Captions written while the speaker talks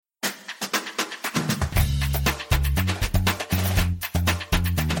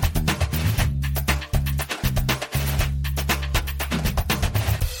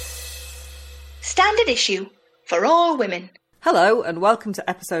Standard Issue for all women. Hello and welcome to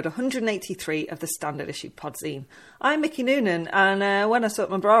episode 183 of the Standard Issue Podzine. I'm Mickey Noonan, and when I took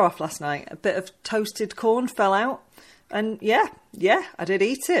my bra off last night, a bit of toasted corn fell out. And yeah, I did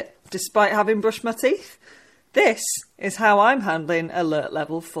eat it, despite having brushed my teeth. This is how I'm handling alert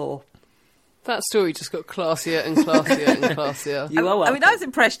level 4. That story just got classier and classier and classier. You are welcome. I mean, I was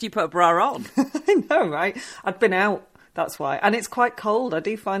impressed you put a bra on. I know, right? I'd been out, that's why. And it's quite cold. I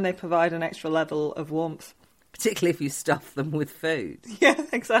do find they provide an extra level of warmth. Particularly if you stuff them with food. Yeah,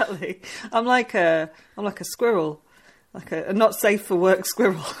 exactly. I'm like a squirrel, like a not safe for work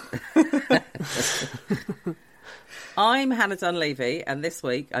squirrel. I'm Hannah Dunleavy, and this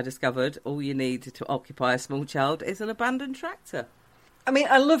week I discovered all you need to occupy a small child is an abandoned tractor. I mean,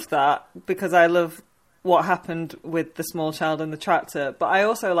 I love that because I love what happened with the small child and the tractor, but I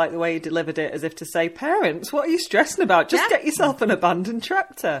also like the way you delivered it as if to say, parents, what are you stressing about? Just get yourself an abandoned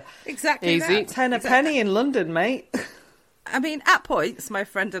tractor. Exactly. Easy. That. 10 a penny in London, mate. I mean, at points, my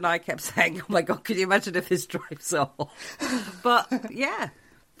friend and I kept saying, oh my God, can you imagine if this drives off? But yeah,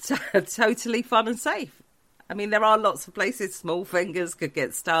 totally fun and safe. I mean, there are lots of places small fingers could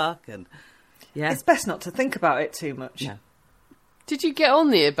get stuck, and yeah. It's best not to think about it too much. No. Did you get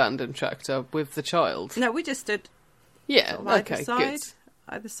on the abandoned tractor with the child? No, we just stood Yeah, sort of okay, good.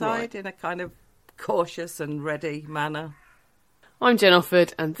 either side in a kind of cautious and ready manner. I'm Jen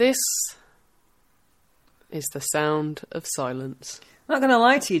Offord, and this is the sound of silence. I'm not going to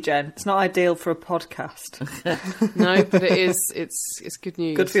lie to you, Jen. It's not ideal for a podcast. No, but it is. It's good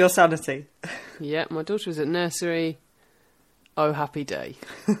news. Good for your sanity. Yeah, my daughter was at nursery. Oh, happy day.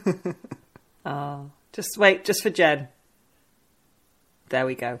 Just wait, just for Jen. There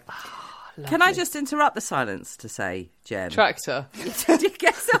we go. Can I just interrupt the silence to say, Jen? Tractor. Did you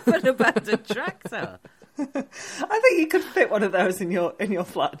get yourself an abandoned tractor? I think you could fit one of those in your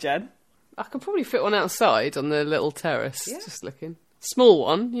flat, Jen. I could probably fit one outside on the little terrace. Yeah. Just looking. Small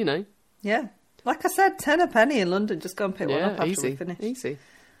one, you know. Yeah. Like I said, 10 a penny in London. Just go and pick one up after easy, we finish. Easy.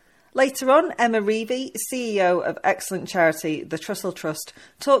 Later on, Emma Reevey, CEO of excellent charity The Trussell Trust,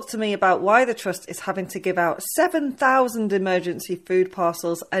 talked to me about why the Trust is having to give out 7,000 emergency food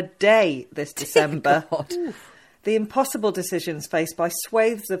parcels a day this December. The impossible decisions faced by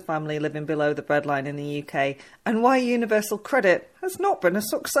swathes of family living below the breadline in the UK, and why universal credit has not been a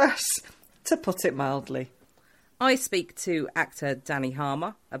success, to put it mildly. I speak to actor Danny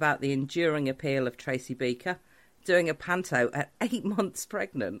Harmer about the enduring appeal of Tracy Beaker, doing a panto at 8 months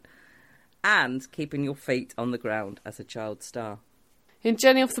pregnant, and keeping your feet on the ground as a child star. In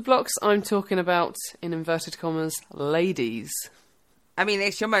Jenny Off the Blocks, I'm talking about, in inverted commas, ladies. I mean,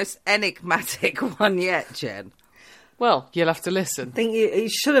 it's your most enigmatic one yet, Jen. Well, you'll have to listen. I think you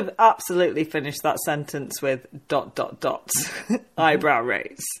should have absolutely finished that sentence with ... eyebrow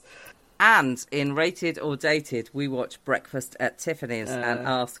raise. And in Rated or Dated, we watch Breakfast at Tiffany's and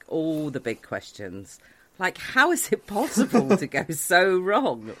ask all the big questions. Like, how is it possible to go so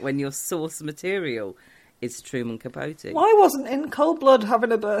wrong when your source material is Truman Capote? Why wasn't in cold blood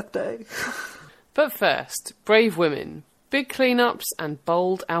having a birthday? But first, brave women, big clean-ups and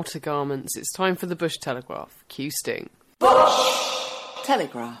bold outer garments. It's time for the Bush Telegraph. Cue Sting. Bush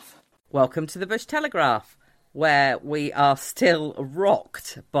Telegraph. Welcome to the Bush Telegraph, where we are still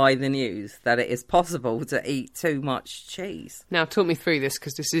rocked by the news that it is possible to eat too much cheese. Now, talk me through this,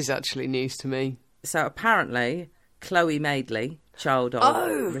 because this is actually news to me. So apparently, Chloe Madeley, child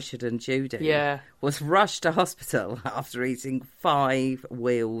of Richard and Judy, was rushed to hospital after eating 5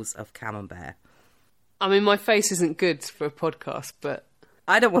 wheels of camembert. I mean, my face isn't good for a podcast, but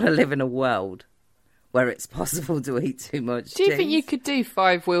I don't want to live in a world where it's possible to eat too much cheese. Do you think you could do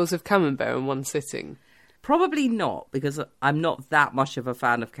 5 wheels of camembert in one sitting? Probably not, because I'm not that much of a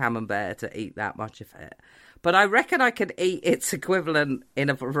fan of camembert to eat that much of it. But I reckon I could eat its equivalent in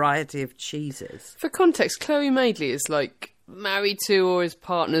a variety of cheeses. For context, Chloe Madeley is like married to or is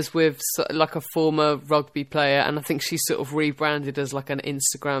partners with like a former rugby player, and I think she's sort of rebranded as like an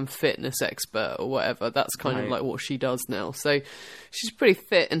Instagram fitness expert or whatever. That's kind of like what she does now. So she's a pretty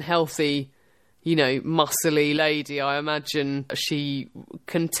fit and healthy, you know, muscly lady. I imagine she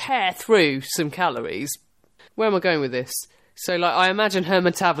can tear through some calories. Where am I going with this? So, like, I imagine her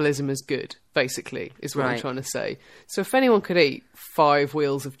metabolism is good, basically, is what I'm trying to say. So if anyone could eat 5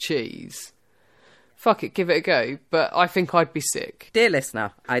 wheels of cheese, fuck it, give it a go. But I think I'd be sick. Dear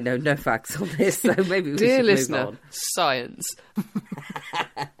listener, I know no facts on this, so maybe we Dear should listener, move on. Science.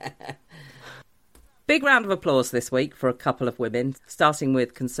 Big round of applause this week for a couple of women, starting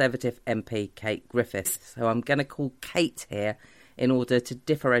with Conservative MP Kate Griffiths. So I'm going to call Kate here in order to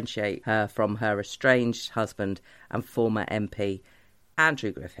differentiate her from her estranged husband and former MP,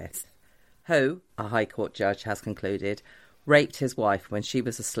 Andrew Griffiths. who, a High Court judge has concluded, raped his wife when she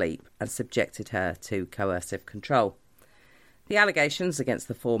was asleep and subjected her to coercive control. The allegations against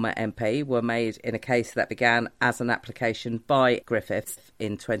the former MP were made in a case that began as an application by Griffiths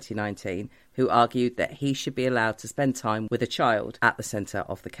in 2019, who argued that he should be allowed to spend time with a child at the centre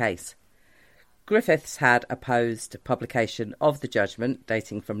of the case. Griffiths had opposed publication of the judgment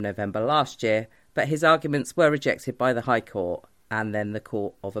dating from November last year, but his arguments were rejected by the High Court and then the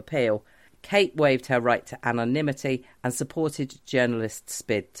Court of Appeal. Kate waived her right to anonymity and supported journalists'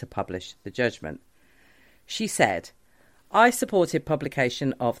 bid to publish the judgment. She said, "I supported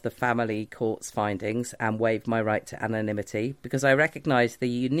publication of the family court's findings and waived my right to anonymity because I recognise the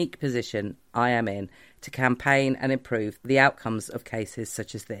unique position I am in to campaign and improve the outcomes of cases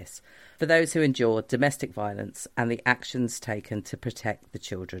such as this for those who endure domestic violence and the actions taken to protect the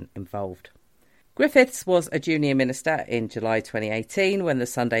children involved." Griffiths was a junior minister in July 2018 when the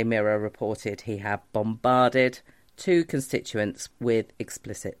Sunday Mirror reported he had bombarded 2 constituents with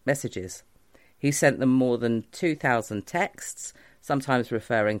explicit messages. He sent them more than 2,000 texts, sometimes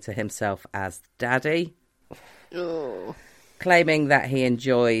referring to himself as Daddy, claiming that he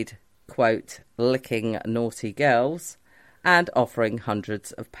enjoyed, quote, licking naughty girls, and offering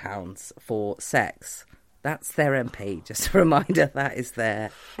hundreds of pounds for sex. That's their MP. Just a reminder, that is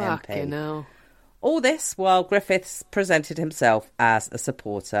their MP. Hell. All this while Griffiths presented himself as a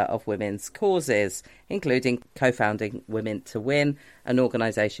supporter of women's causes, including co-founding Women to Win, an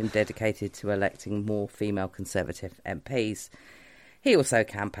organisation dedicated to electing more female Conservative MPs. He also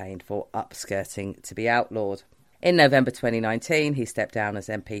campaigned for upskirting to be outlawed. In November 2019, he stepped down as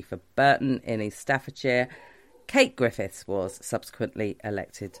MP for Burton in East Staffordshire. Kate Griffiths was subsequently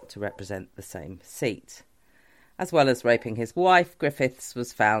elected to represent the same seat. As well as raping his wife, Griffiths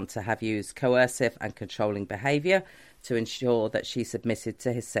was found to have used coercive and controlling behaviour to ensure that she submitted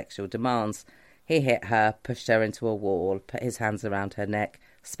to his sexual demands. He hit her, pushed her into a wall, put his hands around her neck,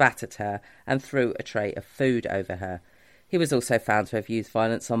 spat at her and threw a tray of food over her. He was also found to have used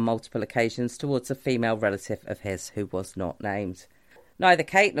violence on multiple occasions towards a female relative of his who was not named. Neither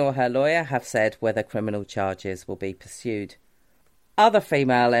Kate nor her lawyer have said whether criminal charges will be pursued. Other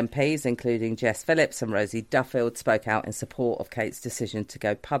female MPs, including Jess Phillips and Rosie Duffield, spoke out in support of Kate's decision to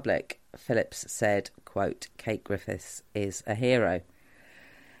go public. Phillips said, quote, "Kate Griffiths is a hero."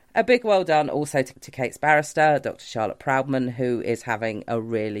 A big well done also to Kate's barrister, Dr. Charlotte Proudman, who is having a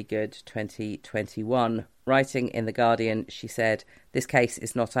really good 2021. Writing in The Guardian, she said, "This case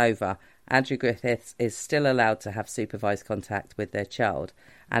is not over. Andrew Griffiths is still allowed to have supervised contact with their child.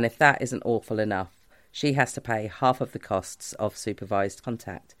 And if that isn't awful enough, she has to pay half of the costs of supervised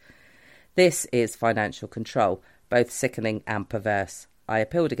contact. This is financial control, both sickening and perverse. I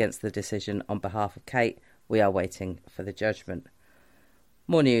appealed against the decision on behalf of Kate. We are waiting for the judgment."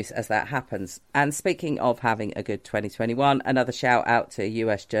 More news as that happens. And speaking of having a good 2021, another shout out to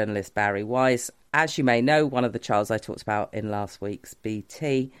US journalist Barry Wise. As you may know, one of the trials I talked about in last week's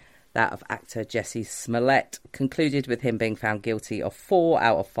BT, that of actor Jesse Smollett, concluded with him being found guilty of 4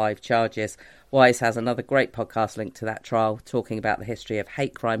 out of 5 charges. Wise has another great podcast linked to that trial, talking about the history of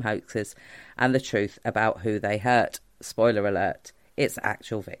hate crime hoaxes and the truth about who they hurt. Spoiler alert, it's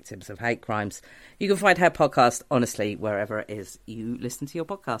actual victims of hate crimes. You can find her podcast, honestly, wherever it is you listen to your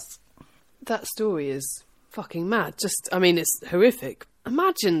podcasts. That story is fucking mad. It's horrific.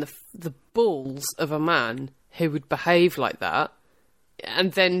 Imagine the balls of a man who would behave like that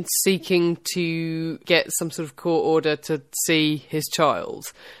and then seeking to get some sort of court order to see his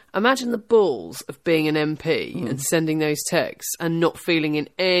child. Imagine the balls of being an MP and sending those texts and not feeling in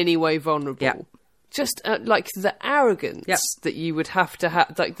any way vulnerable. Yeah. Just like the arrogance that you would have to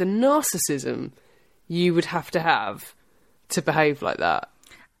have, like the narcissism you would have to behave like that.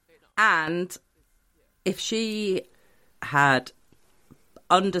 And if she had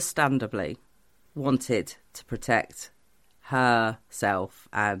understandably wanted to protect herself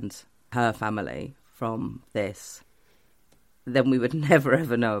and her family from this, then we would never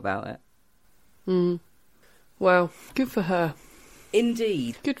ever know about it. Well, good for her.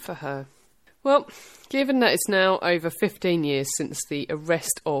 Indeed. Good for her. Well, given that it's now over 15 years since the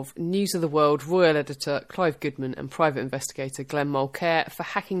arrest of News of the World royal editor Clive Goodman and private investigator Glenn Mulcair for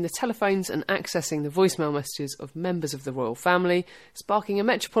hacking the telephones and accessing the voicemail messages of members of the royal family, sparking a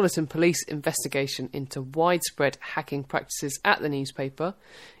Metropolitan Police investigation into widespread hacking practices at the newspaper,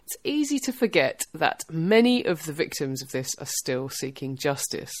 it's easy to forget that many of the victims of this are still seeking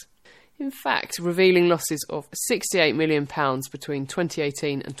justice. In fact, revealing losses of £68 million between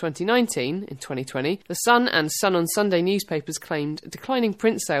 2018 and 2019, in 2020, The Sun and Sun on Sunday newspapers claimed declining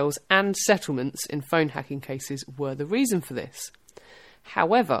print sales and settlements in phone hacking cases were the reason for this.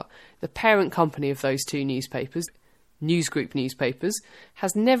 However, the parent company of those two newspapers, News Group newspapers,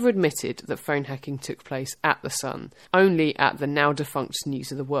 has never admitted that phone hacking took place at The Sun, only at the now-defunct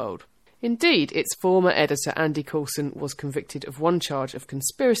News of the World. Indeed, its former editor Andy Coulson was convicted of one charge of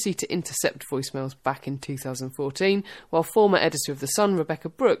conspiracy to intercept voicemails back in 2014, while former editor of The Sun, Rebecca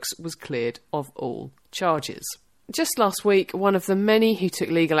Brooks, was cleared of all charges. Just last week, one of the many who took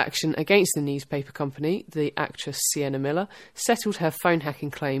legal action against the newspaper company, the actress Sienna Miller, settled her phone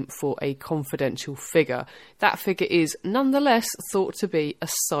hacking claim for a confidential figure. That figure is nonetheless thought to be a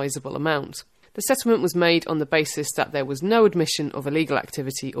sizable amount. The settlement was made on the basis that there was no admission of illegal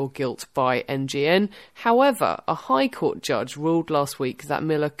activity or guilt by NGN. However, a High Court judge ruled last week that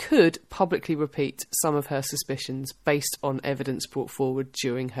Miller could publicly repeat some of her suspicions based on evidence brought forward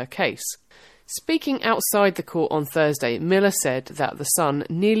during her case. Speaking outside the court on Thursday, Miller said that The Sun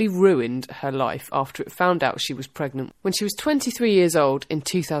nearly ruined her life after it found out she was pregnant when she was 23 years old in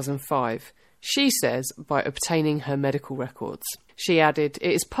 2005. She says by obtaining her medical records. She added,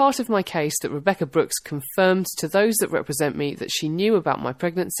 "It is part of my case that Rebecca Brooks confirmed to those that represent me that she knew about my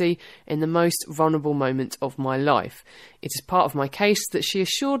pregnancy in the most vulnerable moment of my life. It is part of my case that she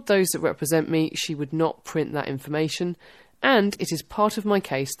assured those that represent me she would not print that information. And it is part of my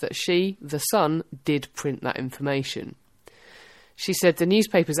case that she, The Sun, did print that information." She said the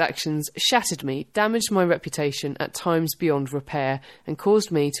newspaper's actions shattered me, damaged my reputation at times beyond repair, and caused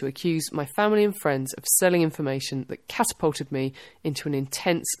me to accuse my family and friends of selling information that catapulted me into an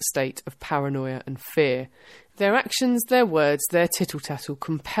intense state of paranoia and fear. Their actions, their words, their tittle-tattle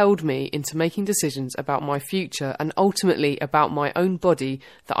compelled me into making decisions about my future and ultimately about my own body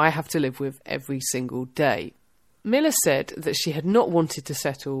that I have to live with every single day. Miller said that she had not wanted to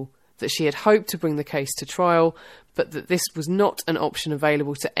settle, that she had hoped to bring the case to trial, but that this was not an option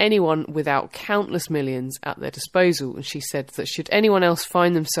available to anyone without countless millions at their disposal. And she said that should anyone else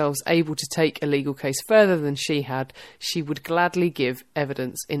find themselves able to take a legal case further than she had, she would gladly give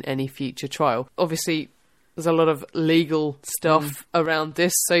evidence in any future trial. Obviously, there's a lot of legal stuff around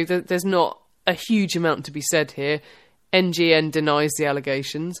this, so there's not a huge amount to be said here. NGN denies the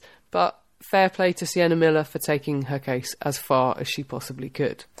allegations, but fair play to Sienna Miller for taking her case as far as she possibly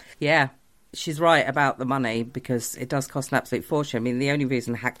could. Yeah, she's right about the money because it does cost an absolute fortune. I mean, the only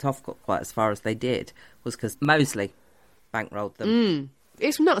reason Hacked Off got quite as far as they did was because Mosley bankrolled them.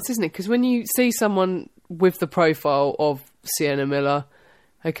 It's nuts, isn't it? Because when you see someone with the profile of Sienna Miller,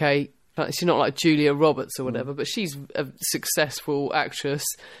 okay, she's not like Julia Roberts or whatever, but she's a successful actress.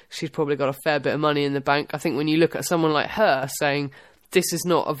 She's probably got a fair bit of money in the bank. I think when you look at someone like her saying, this is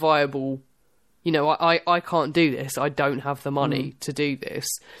not a viable... You know, I can't do this. I don't have the money to do this.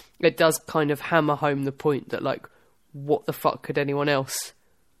 It does kind of hammer home the point that, like, what the fuck could anyone else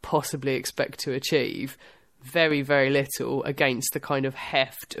possibly expect to achieve? Very, very little against the kind of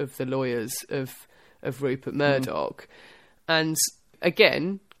heft of the lawyers of Rupert Murdoch. And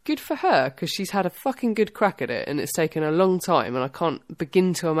again, good for her, because she's had a fucking good crack at it, and it's taken a long time, and I can't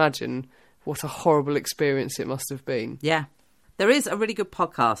begin to imagine what a horrible experience it must have been. Yeah. There is a really good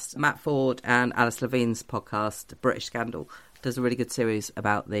podcast, Matt Ford and Alice Levine's podcast, British Scandal, does a really good series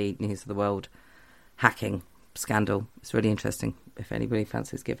about the News of the World hacking scandal. It's really interesting if anybody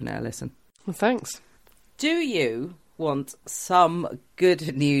fancies giving it a listen. Well, thanks. Do you want some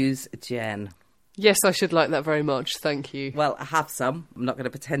good news, Jen? Yes, I should like that very much. Thank you. Well, I have some. I'm not going to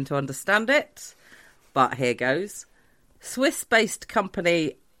pretend to understand it, but here goes. Swiss-based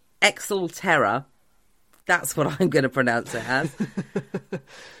company Exalterra, that's what I'm going to pronounce it as,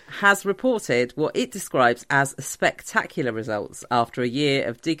 has reported what it describes as spectacular results after a year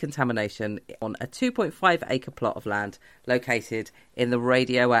of decontamination on a 2.5-acre plot of land located in the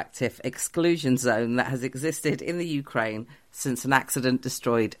radioactive exclusion zone that has existed in the Ukraine since an accident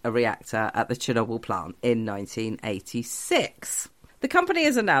destroyed a reactor at the Chernobyl plant in 1986. The company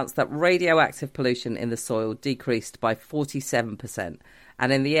has announced that radioactive pollution in the soil decreased by 47%,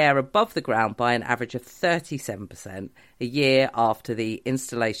 and in the air above the ground by an average of 37% a year after the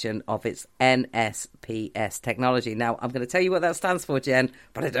installation of its NSPS technology. Now, I'm going to tell you what that stands for, Jen,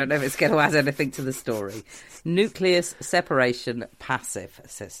 but I don't know if it's going to add anything to the story. Nucleus Separation Passive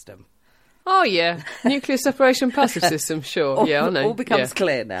System. Oh, yeah. Nuclear Separation Passive System, sure. Yeah, I know. All becomes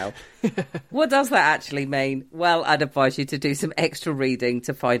clear now. What does that actually mean? Well, I'd advise you to do some extra reading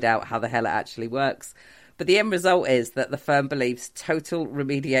to find out how the hell it actually works. But the end result is that the firm believes total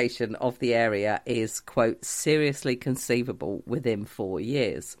remediation of the area is, quote, seriously conceivable within 4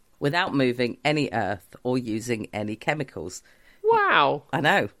 years, without moving any earth or using any chemicals. Wow. I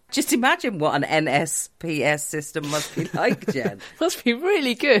know. Just imagine what an NSPS system must be like, Jen. Must be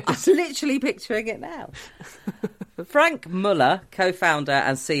really good. I'm literally picturing it now. Frank Muller, co-founder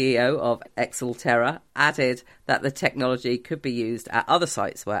and CEO of Exelterra, added that the technology could be used at other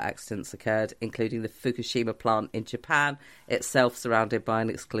sites where accidents occurred, including the Fukushima plant in Japan, itself surrounded by an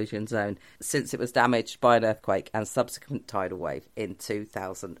exclusion zone, since it was damaged by an earthquake and subsequent tidal wave in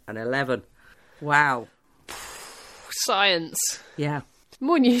 2011. Wow. Science. Yeah.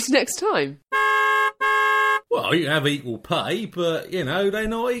 More news next time. Well, you have equal pay, but, they're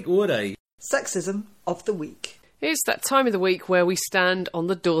not equal, are they? Sexism of the week. It's that time of the week where we stand on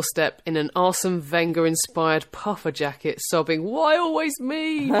the doorstep in an Arsene Wenger-inspired puffer jacket sobbing, "Why always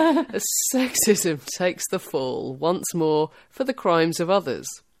me?" as sexism takes the fall once more for the crimes of others.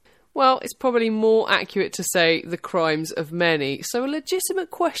 Well, it's probably more accurate to say the crimes of many, so a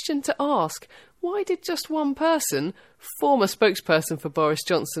legitimate question to ask: why did just one person, former spokesperson for Boris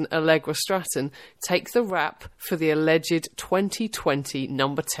Johnson, Allegra Stratton, take the rap for the alleged 2020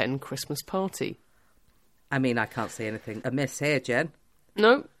 number 10 Christmas party? I mean, I can't see anything amiss here, Jen.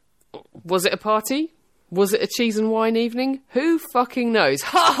 No. Was it a party? Was it a cheese and wine evening? Who fucking knows?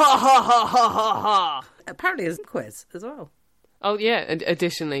 Ha ha ha ha ha ha ha! Apparently there's a quiz as well. Oh, yeah, and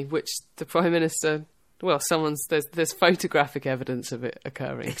additionally, which the Prime Minister... Well, there's photographic evidence of it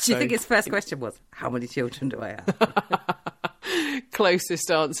occurring. Do you think his first question was, how many children do I have? Closest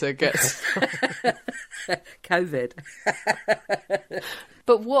answer gets... COVID.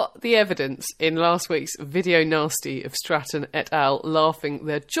 But what the evidence in last week's video nasty of Stratton et al. Laughing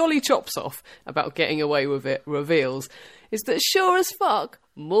their jolly chops off about getting away with it reveals is that sure as fuck,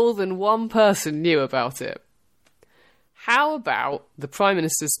 more than one person knew about it. How about the Prime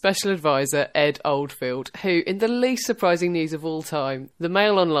Minister's special advisor, Ed Oldfield, who, in the least surprising news of all time, the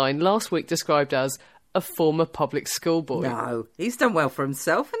Mail Online last week described as a former public schoolboy. No, he's done well for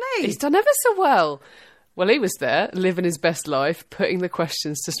himself, hasn't he? He's done ever so well. Well, he was there, living his best life, putting the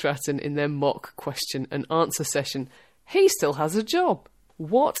questions to Stratton in their mock question and answer session. He still has a job.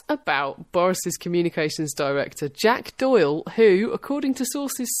 What about Boris's communications director, Jack Doyle, who, according to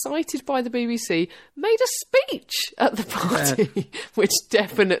sources cited by the BBC, made a speech at the party, which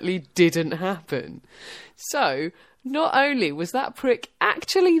definitely didn't happen? So, not only was that prick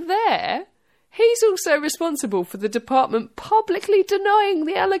actually there, he's also responsible for the department publicly denying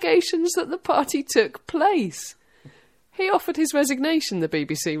the allegations that the party took place. He offered his resignation, the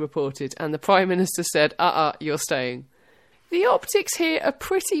BBC reported, and the Prime Minister said, you're staying. The optics here are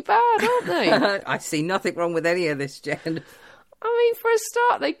pretty bad, aren't they? I see nothing wrong with any of this, Jen. I mean, for a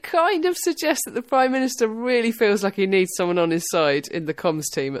start, they kind of suggest that the Prime Minister really feels like he needs someone on his side in the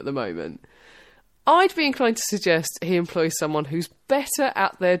comms team at the moment. I'd be inclined to suggest he employs someone who's better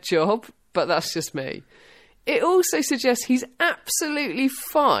at their job, but that's just me. It also suggests he's absolutely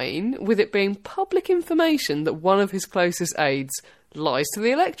fine with it being public information that one of his closest aides lies to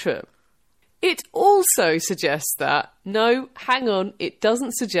the electorate. It also suggests that, no, hang on, it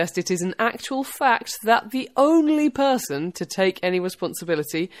doesn't suggest it is an actual fact that the only person to take any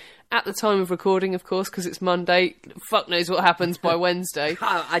responsibility at the time of recording, of course, because it's Monday, fuck knows what happens by Wednesday.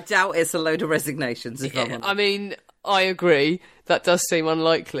 I doubt it's a load of resignations. I mean, I agree, that does seem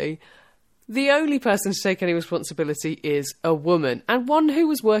unlikely. The only person to take any responsibility is a woman, and one who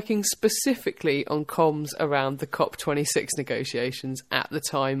was working specifically on comms around the COP26 negotiations at the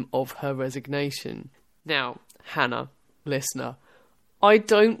time of her resignation. Now, Hannah, listener, I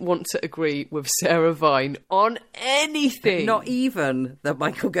don't want to agree with Sarah Vine on anything. Not even that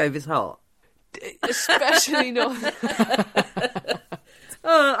Michael gave his heart. Especially not...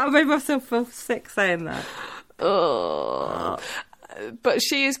 I made myself feel sick saying that. But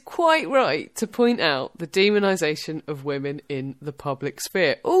she is quite right to point out the demonisation of women in the public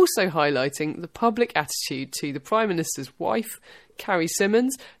sphere, also highlighting the public attitude to the Prime Minister's wife, Carrie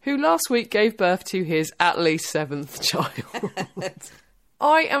Symonds, who last week gave birth to his at least 7th child.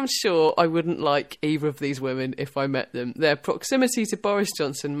 I am sure I wouldn't like either of these women if I met them. Their proximity to Boris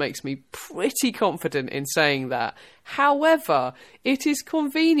Johnson makes me pretty confident in saying that. However, it is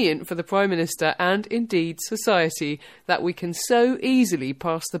convenient for the Prime Minister and indeed society that we can so easily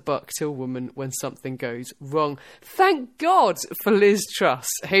pass the buck to a woman when something goes wrong. Thank God for Liz Truss,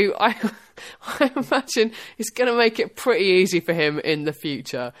 who I imagine is going to make it pretty easy for him in the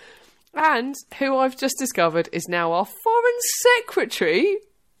future. And who I've just discovered is now our Foreign Secretary.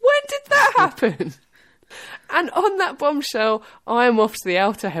 When did that happen? And on that bombshell, I am off to the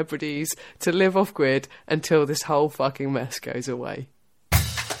Outer Hebrides to live off-grid until this whole fucking mess goes away.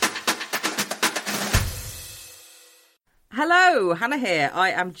 Hello, Hannah here.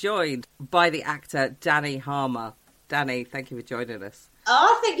 I am joined by the actor Danny Harmer. Danny, thank you for joining us.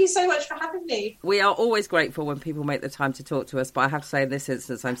 Oh, thank you so much for having me. We are always grateful when people make the time to talk to us, but I have to say in this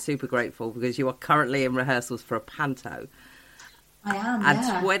instance I'm super grateful because you are currently in rehearsals for a panto. I am, and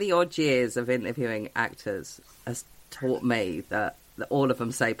yeah. 20-odd years of interviewing actors has taught me that all of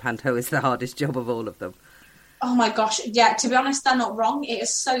them say panto is the hardest job of all of them. Oh my gosh, yeah, to be honest, they're not wrong. It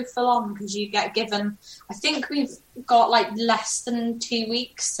is so full on because you get given, I think we've got like less than 2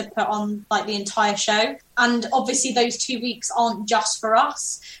 weeks to put on like the entire show. And obviously those 2 weeks aren't just for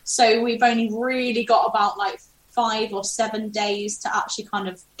us. So we've only really got about like 5 or 7 days to actually kind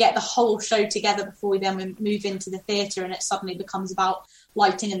of get the whole show together before we then move into the theatre, and it suddenly becomes about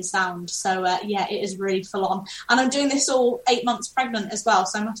lighting and sound. So yeah, it is really full on. And I'm doing this all 8 months pregnant as well,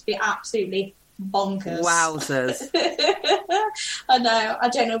 so I must be absolutely bonkers. Wowzers. I know. I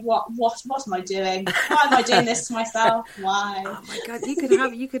don't know what am I doing? Why am I doing this to myself? Why? Oh my God, you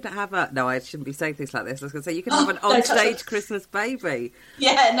could have a no, I shouldn't be saying things like this. I was going to say you could have an on-stage Christmas baby.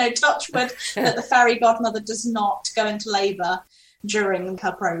 Yeah, no, touch wood that the fairy godmother does not go into labour during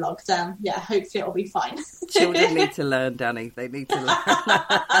her prologue. Then yeah, hopefully it'll be fine. Children need to learn, Danny. They need to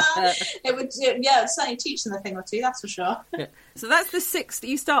learn. It'd certainly teach them a thing or two, that's for sure. Yeah. So that's the 6th.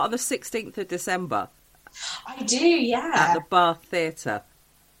 You start on the 16th of December. I do, yeah. At the Bath Theatre.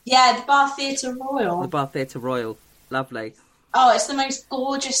 Yeah, the Bath Theatre Royal. The Bath Theatre Royal. Lovely. Oh, it's the most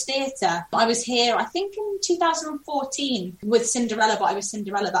gorgeous theatre. I was here, I think, in 2014 with Cinderella, but I was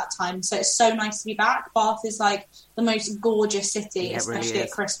Cinderella that time. So it's so nice to be back. Bath is like the most gorgeous city, yeah, especially really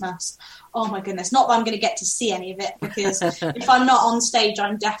at Christmas. Oh my goodness. Not that I'm going to get to see any of it, because if I'm not on stage,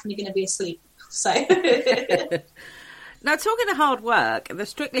 I'm definitely going to be asleep. So... Now, talking of hard work, the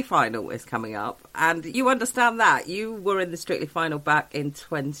Strictly Final is coming up, and you understand that. You were in the Strictly Final back in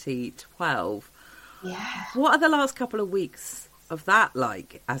 2012. Yeah. What are the last couple of weeks of that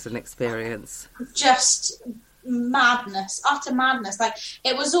like as an experience? Just madness, utter madness. Like,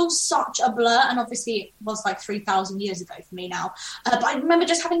 it was all such a blur, and obviously it was like 3,000 years ago for me now. But I remember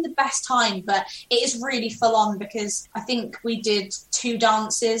just having the best time, but it is really full on because I think we did 2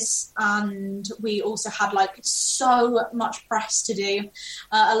 dances and we also had like so much press to do,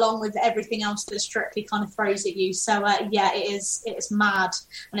 along with everything else that Strictly kind of throws at you. So yeah, it is mad,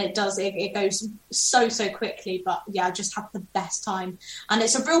 and it goes so quickly, but yeah, I just had the best time. And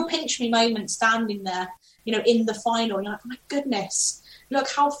it's a real pinch me moment standing there, you know, in the final. You're like, oh my goodness, look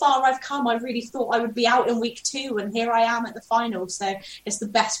how far I've come. I really thought I would be out in week 2, and here I am at the final. So it's the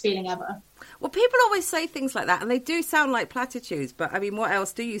best feeling ever. Well, people always say things like that, and they do sound like platitudes, but I mean, what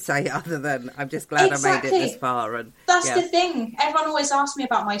else do you say other than I'm just glad Exactly. I made it this far? And that's the thing. Everyone always asks me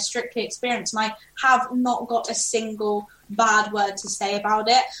about my Strictly experience, and I have not got a single bad word to say about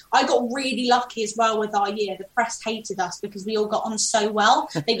it. I got really lucky as well with our year. The press hated us because we all got on so well.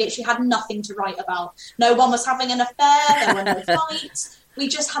 They literally had nothing to write about. No one was having an affair. There were no fights. We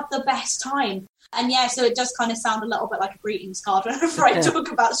just had the best time. And yeah, so it does kind of sound a little bit like a greetings card whenever I talk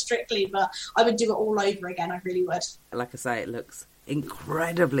about Strictly, but I would do it all over again. I really would. Like I say, it looks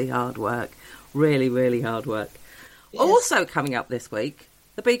incredibly hard work. Really, really hard work. Yes. Also coming up this week,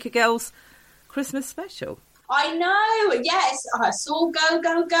 the Beaker Girls Christmas special. I know, yes. It's all go,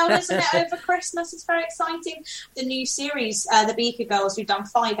 isn't it, over Christmas? It's very exciting. The new series, The Beaker Girls, we've done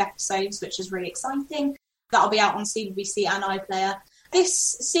 5 episodes, which is really exciting. That'll be out on CBBC and iPlayer.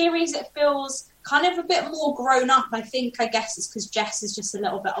 This series, it feels kind of a bit more grown up, I guess it's because Jess is just a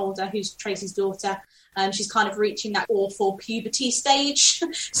little bit older, who's Tracy's daughter. She's kind of reaching that awful puberty stage.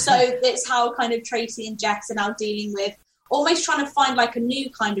 So it's how kind of Tracy and Jess are now dealing with almost trying to find like a new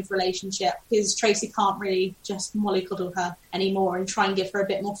kind of relationship, because Tracy can't really just mollycoddle her anymore and try and give her a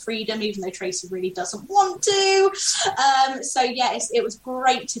bit more freedom, even though Tracy really doesn't want to. So yeah, it was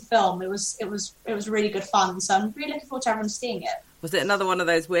great to film. It was really good fun. So I'm really looking forward to everyone seeing it. Was it another one of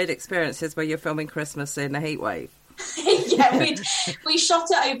those weird experiences where you're filming Christmas in a heatwave? Yeah, we shot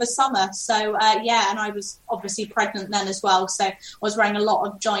it over summer, so yeah, and I was obviously pregnant then as well, so I was wearing a lot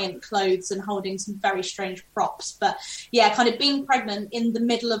of giant clothes and holding some very strange props. But yeah, kind of being pregnant in the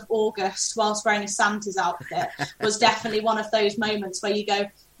middle of August whilst wearing a Santa's outfit was definitely one of those moments where you go,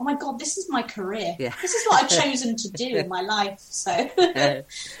 oh my God, this is my career. Yeah. This is what I've chosen to do in my life. So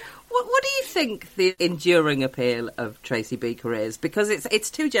What do you think the enduring appeal of Tracy Beaker is? Because it's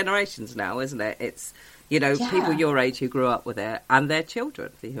 2 generations now, isn't it? It's, you know, people your age who grew up with it and their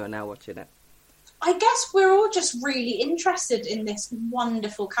children who are now watching it. I guess we're all just really interested in this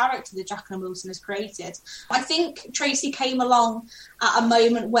wonderful character that Jacqueline Wilson has created. I think Tracy came along at a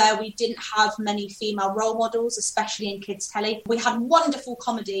moment where we didn't have many female role models, especially in kids' telly. We had wonderful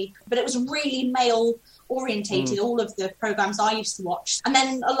comedy, but it was really male orientated, all of the programmes I used to watch. And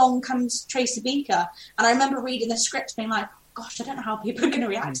then along comes Tracy Beaker. And I remember reading the script being like, gosh, I don't know how people are going to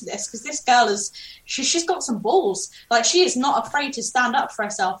react to this, because this girl she's got some balls. Like, she is not afraid to stand up for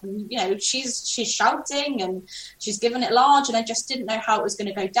herself, and you know, she's shouting and she's giving it large, and I just didn't know how it was going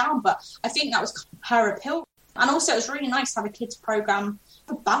to go down. But I think that was her appeal, and also it was really nice to have a kids program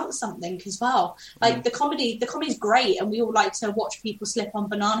about something as well. Like, the comedy's great, and we all like to watch people slip on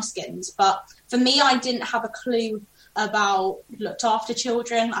banana skins, but for me, I didn't have a clue about looked after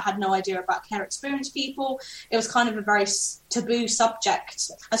children. I had no idea about care experienced people. It was kind of a very taboo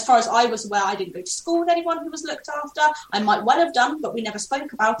subject. As far as I was aware, I didn't go to school with anyone who was looked after. I might well have done, but we never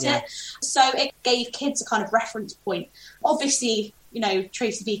spoke about it. So it gave kids a kind of reference point. Obviously, you know,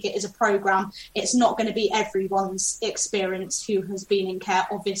 Tracy Beakett is a programme. It's not going to be everyone's experience who has been in care.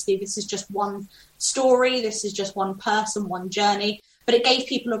 Obviously, this is just one story. This is just one person, one journey. But it gave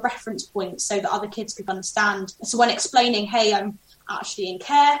people a reference point so that other kids could understand. So when explaining, hey, I'm actually in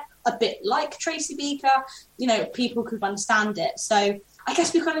care, a bit like Tracy Beaker, you know, people could understand it. So I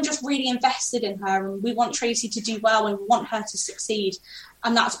guess we kind of just really invested in her, and we want Tracy to do well, and we want her to succeed.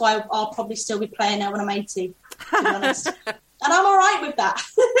 And that's why I'll probably still be playing her when I'm 80, to be honest. And I'm all right with that.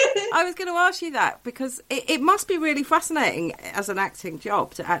 I was going to ask you that, because it must be really fascinating as an acting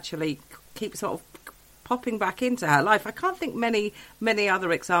job to actually keep sort of popping back into her life. I can't think many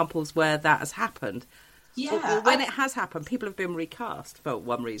other examples where that has happened. Yeah. Or when it has happened, people have been recast for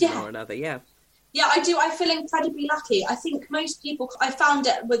one reason or another. Yeah, I do. I feel incredibly lucky. I think most people, I found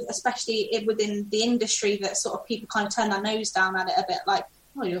it especially within the industry, that sort of people kind of turn their nose down at it a bit, like,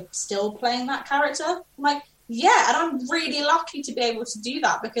 oh, you're still playing that character? I'm like, yeah, and I'm really lucky to be able to do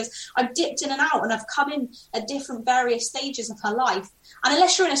that, because I've dipped in and out, and I've come in at different various stages of her life. And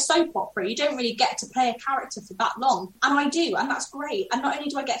unless you're in a soap opera, you don't really get to play a character for that long. And I do, and that's great. And not only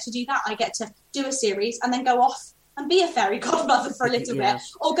do I get to do that, I get to do a series and then go off and be a fairy godmother for a little bit,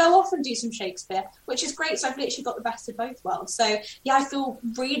 or go off and do some Shakespeare, which is great. So I've literally got the best of both worlds. So yeah, I feel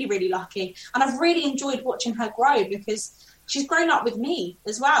really, really lucky. And I've really enjoyed watching her grow, because she's grown up with me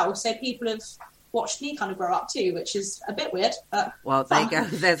as well. So people have watched me kind of grow up too, which is a bit weird. But well, there you go.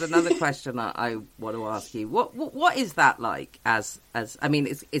 There's another question I want to ask you. What is that like? As I mean,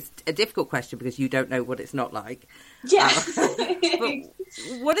 it's a difficult question because you don't know what it's not like. Yeah.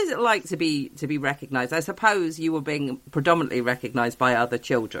 But what is it like to be recognised? I suppose you were being predominantly recognised by other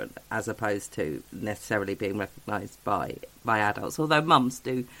children as opposed to necessarily being recognised by adults. Although mums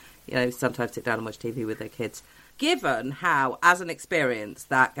do, you know, sometimes sit down and watch TV with their kids. Given how, as an experience,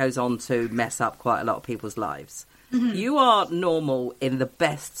 that goes on to mess up quite a lot of people's lives, you are normal in the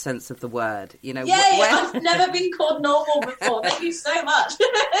best sense of the word. You know, I've never been called normal before. Thank you so much.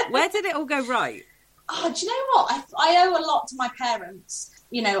 Where did it all go right? Oh, do you know what? I owe a lot to my parents.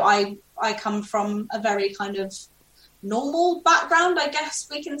 You know, I come from a very kind of normal background, I guess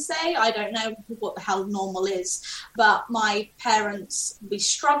we can say. I don't know what the hell normal is, but my parents, we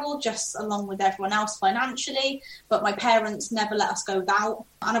struggled just along with everyone else financially, but my parents never let us go without,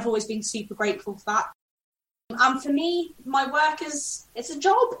 and I've always been super grateful for that. And for me, my work it's a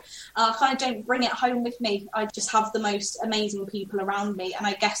job. I kind of don't bring it home with me. I just have the most amazing people around me, and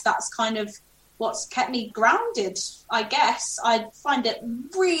I guess that's kind of what's kept me grounded, I guess. I find it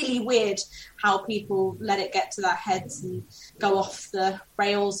really weird how people let it get to their heads and go off the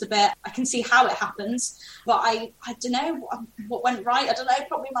rails a bit. I can see how it happens, but I don't know what went right. I don't know,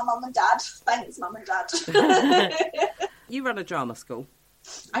 probably my mum and dad. Thanks, mum and dad. You run a drama school.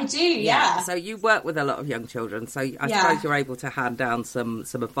 I do, yeah. So you work with a lot of young children, so I suppose you're able to hand down some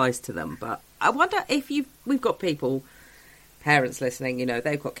advice to them. But I wonder if we've got people, parents listening, you know,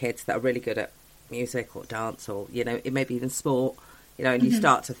 they've got kids that are really good at music or dance or, you know, it may be even sport, you know, and you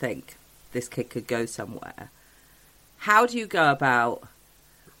start to think this kid could go somewhere. How do you go about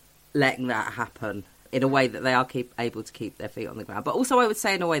letting that happen in a way that they are able to keep their feet on the ground, but also I would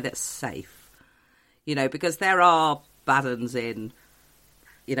say in a way that's safe, you know, because there are bad uns in,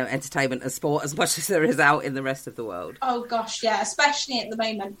 you know, entertainment and sport as much as there is out in the rest of the world. Oh gosh, yeah, especially at the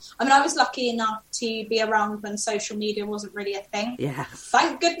moment. I mean, I was lucky enough to be around when social media wasn't really a thing. Yeah.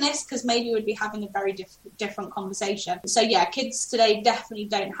 Thank goodness, because maybe we'd be having a very different conversation. So yeah, kids today definitely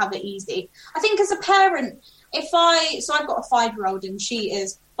don't have it easy. I think as a parent, I've got a 5-year-old and she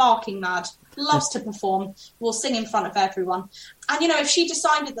is barking mad, loves to perform, will sing in front of everyone. And, you know, if she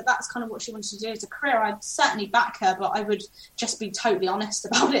decided that that's kind of what she wanted to do as a career, I'd certainly back her, but I would just be totally honest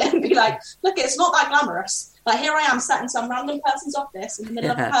about it and be like, look, it's not that glamorous. Like, here I am sat in some random person's office in the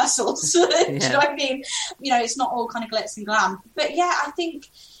middle of rehearsals. Do you know what I mean? You know, it's not all kind of glitz and glam. But yeah, I think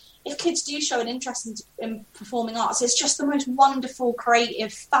if kids do show an interest in performing arts, it's just the most wonderful,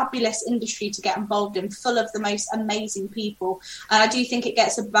 creative, fabulous industry to get involved in, full of the most amazing people. And I do think it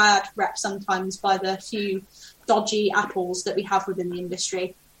gets a bad rep sometimes by the few dodgy apples that we have within the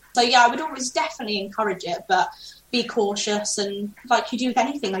industry. So yeah, I would always definitely encourage it, but be cautious, and like you do with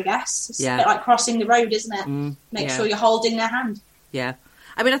anything, I guess. It's a bit like crossing the road, isn't it? Make sure you're holding their hand. Yeah.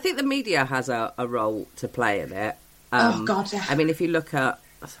 I mean, I think the media has a role to play in it. Oh, God, yeah. I mean, if you look at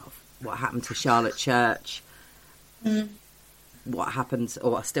sort of what happened to Charlotte Church, what happens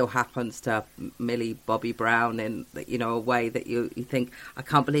or still happens to Millie Bobby Brown in, you know, a way that you think, I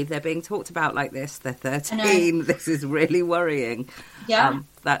can't believe they're being talked about like this. They're 13. This is really worrying. Yeah.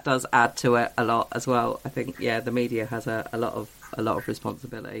 That does add to it a lot as well. I think, the media has a lot of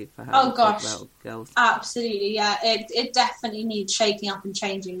responsibility for how we talk about girls. Absolutely, yeah. It definitely needs shaking up and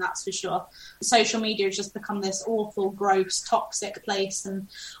changing, that's for sure. Social media has just become this awful, gross, toxic place, and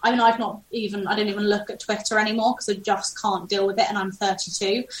I mean, I don't even look at Twitter anymore because I just can't deal with it, and I'm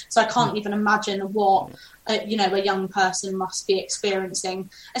 32, so I can't even imagine what a young person must be experiencing,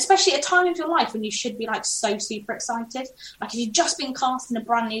 especially at a time of your life when you should be like so super excited. Like if you've just been cast in a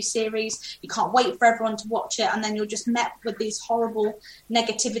brand new series, you can't wait for everyone to watch it, and then you're just met with these horrible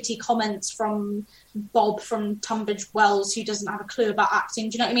negativity comments from Bob from Tunbridge Wells, who doesn't have a clue about acting.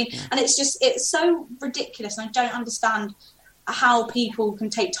 Do you know what I mean? Yeah. And it's so ridiculous, and I don't understand how people can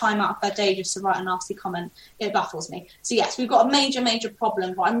take time out of their day just to write a nasty comment. It baffles me. So yes, we've got a major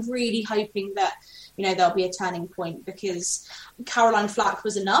problem, but I'm really hoping that there'll be a turning point, because Caroline Flack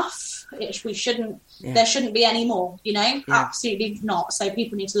was enough. There shouldn't be any more, Absolutely not. So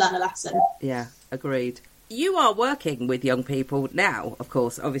people need to learn a lesson. Yeah, agreed. You are working with young people now, of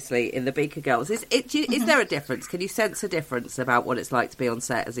course, obviously, in the Beaker Girls. Is there a difference? Can you sense a difference about what it's like to be on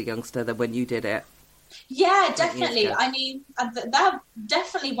set as a youngster than when you did it? Yeah, definitely. I mean, they're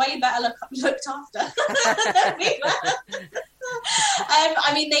definitely way better looked after than we were.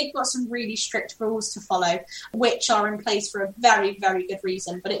 I mean, they've got some really strict rules to follow, which are in place for a very, very good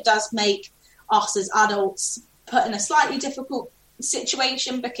reason. But it does make us as adults put in a slightly difficult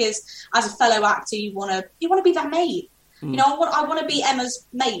situation, because as a fellow actor, you want to be their mate. I want to be Emma's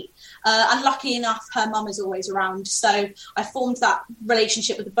mate. And lucky enough, her mum is always around. So I formed that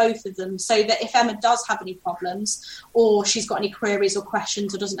relationship with both of them, so that if Emma does have any problems, or she's got any queries or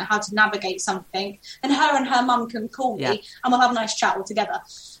questions, or doesn't know how to navigate something, then her and her mum can call me, and we'll have a nice chat all together.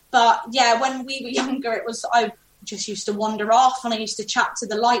 But yeah, when we were younger, I just used to wander off, and I used to chat to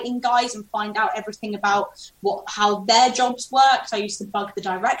the lighting guys and find out everything about how their jobs worked. I used to bug the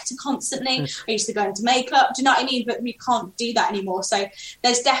director constantly. I used to go into makeup. Do you know what I mean? But we can't do that anymore. So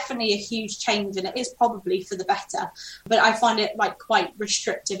there's definitely a huge change, and it is probably for the better. But I find it like quite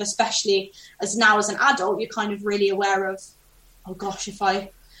restrictive, especially as an adult, you're kind of really aware of, oh gosh, if I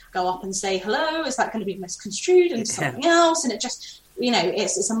go up and say hello, is that going to be misconstrued into something else? And it just,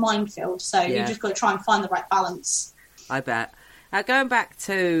 it's a minefield. So you just got to try and find the right balance. I bet. Going back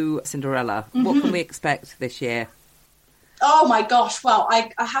to Cinderella, what can we expect this year? Oh my gosh, well, I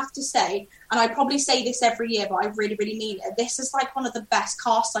have to say, and I probably say this every year, but I really, really mean it, this is like one of the best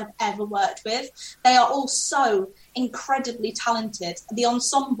casts I've ever worked with. They are all so incredibly talented. The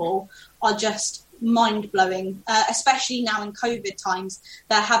ensemble are just mind-blowing, especially now in COVID times.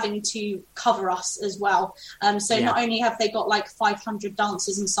 They're having to cover us as well. Not only have they got like 500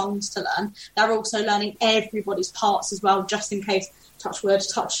 dances and songs to learn, they're also learning everybody's parts as well, just in case, touch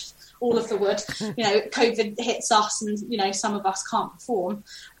all of the wood, COVID hits us and, some of us can't perform.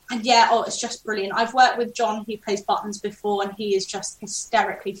 And it's just brilliant. I've worked with John, who plays Buttons, before, and he is just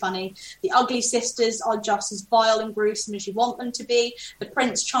hysterically funny. The Ugly Sisters are just as vile and gruesome as you want them to be. The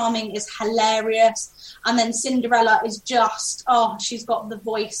Prince Charming is hilarious. And then Cinderella is just, she's got the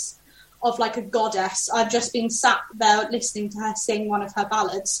voice of like a goddess. I've just been sat there listening to her sing one of her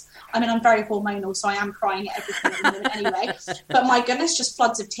ballads. I mean, I'm very hormonal, so I am crying at everything at the minute anyway. But my goodness, just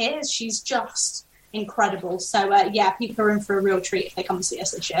floods of tears. She's just incredible. So people are in for a real treat if they come and see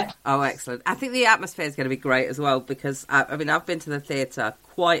us this year. Oh, excellent. I think the atmosphere is going to be great as well, because I've been to the theatre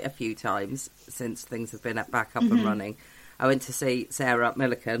quite a few times since things have been back up and running. I went to see Sarah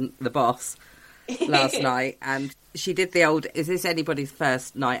Millican, the boss, last night, and she did the old, is this anybody's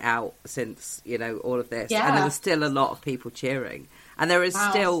first night out since all of this? And there was still a lot of people cheering, and there is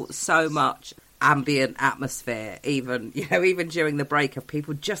still so much ambient atmosphere, even during the break, of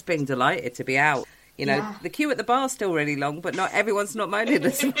people just being delighted to be out. The queue at the bar is still really long, but not everyone's not moaning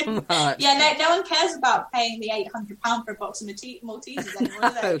as much. No one cares about paying the £800 for a box of Maltesers anymore,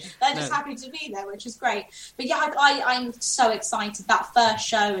 do they? They're just happy to be there, which is great. But I'm so excited. That first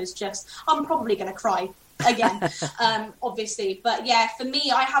show is just, I'm probably going to cry again, obviously. But for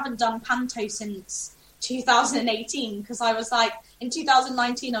me, I haven't done panto since 2018, because I was like, in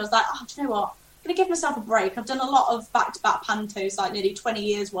 2019, I was like, do you know what? I'm going to give myself a break. I've done a lot of back-to-back pantos, like nearly 20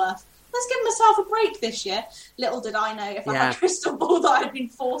 years worth. let's give myself a break this year. Little did I know, if I had a crystal ball, that I'd been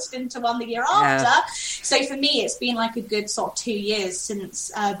forced into one the year after. So for me, it's been like a good sort of 2 years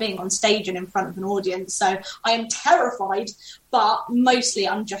since being on stage and in front of an audience. So I am terrified, but mostly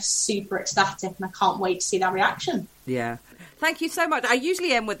I'm just super ecstatic and I can't wait to see their reaction. Yeah. Thank you so much. I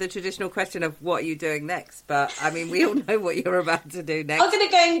usually end with the traditional question of what are you doing next? But, I mean, we all know what you're about to do next. I'm going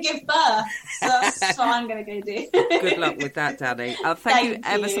to go and give birth. So that's what I'm going to go do. Good luck with that, Danny. Thank you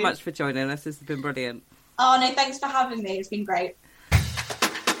ever so much for joining us. This has been brilliant. Oh, no, thanks for having me. It's been great.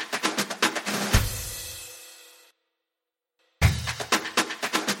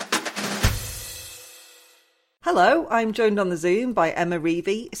 Hello, I'm joined on the Zoom by Emma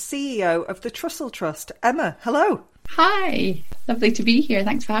Reevey, CEO of the Trussell Trust. Emma, hello. Hi, lovely to be here.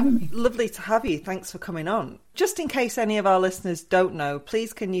 Thanks for having me. Lovely to have you. Thanks for coming on. Just in case any of our listeners don't know,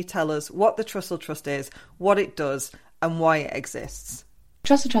 please can you tell us what the Trussell Trust is, what it does and why it exists?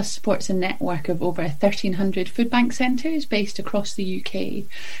 Trussell Trust supports a network of over 1,300 food bank centres based across the UK,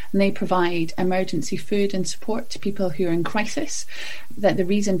 and they provide emergency food and support to people who are in crisis. That the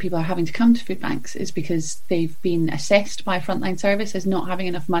reason people are having to come to food banks is because they've been assessed by a frontline service as not having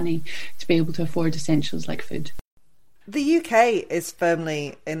enough money to be able to afford essentials like food. The UK is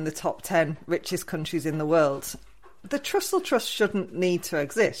firmly in the top 10 richest countries in the world. The Trussell Trust shouldn't need to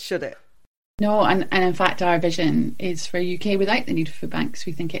exist, should it? No, and in fact our vision is for a UK without the need for food banks.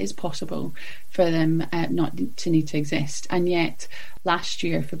 We think it is possible for them not to need to exist. And yet last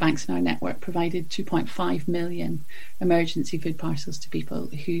year food banks in our network provided 2.5 million emergency food parcels to people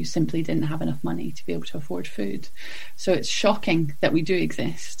who simply didn't have enough money to be able to afford food. So it's shocking that we do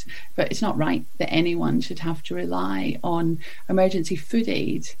exist, but it's not right that anyone should have to rely on emergency food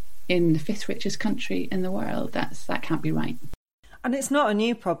aid in the 5th richest country in the world. That can't be right. And it's not a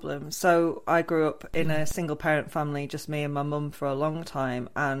new problem. So I grew up in a single parent family, just me and my mum, for a long time,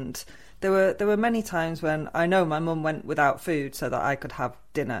 and there were many times when I know my mum went without food so that I could have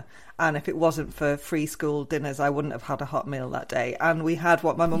dinner, and if it wasn't for free school dinners I wouldn't have had a hot meal that day. And we had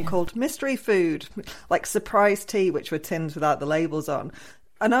what my mum called mystery food, like surprise tea, which were tins without the labels on.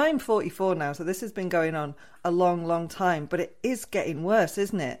 And I'm 44 now, so this has been going on a long time, but it is getting worse,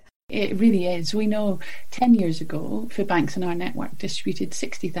 isn't it? It really is. We know 10 years ago, food banks in our network distributed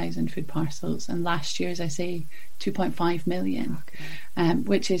 60,000 food parcels, and last year, as I say, 2.5 million,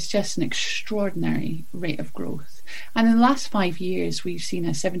 which is just an extraordinary rate of growth. And in the last 5 years, we've seen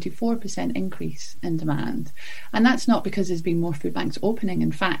a 74% increase in demand. And that's not because there's been more food banks opening.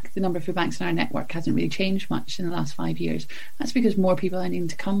 In fact, the number of food banks in our network hasn't really changed much in the last 5 years. That's because more people are needing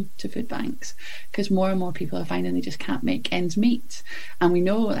to come to food banks, because more and more people are finding they just can't make ends meet. And we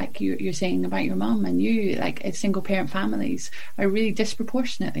know, like you're saying about your mum and you, like single parent families are really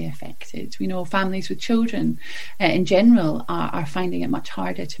disproportionately affected. We know families with children in general are finding it much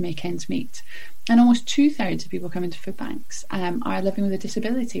harder to make ends meet. And almost 2/3 of people coming to food banks are living with a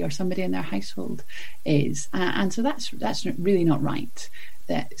disability, or somebody in their household is. And so that's really not right,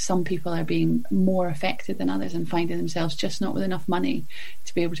 that some people are being more affected than others and finding themselves just not with enough money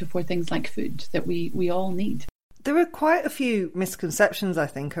to be able to afford things like food that we all need. There are quite a few misconceptions, I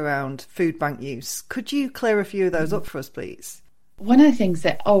think, around food bank use. Could you clear a few of those up for us, please? One of the things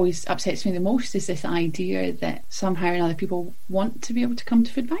that always upsets me the most is this idea that somehow or another people want to be able to come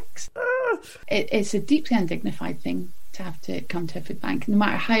to food banks. It's a deeply undignified thing to have to come to a food bank. No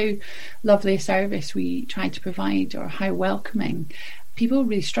matter how lovely a service we try to provide or how welcoming, people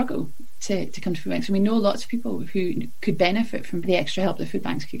really struggle to come to food banks. And we know lots of people who could benefit from the extra help that food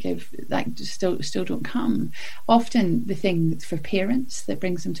banks could give, like still don't come. Often the thing for parents that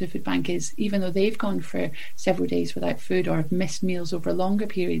brings them to a food bank is, even though they've gone for several days without food or have missed meals over longer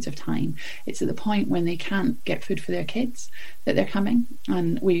periods of time, it's at the point when they can't get food for their kids that they're coming.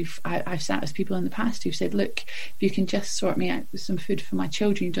 And I've sat with people in the past who've said, look, if you can just sort me out with some food for my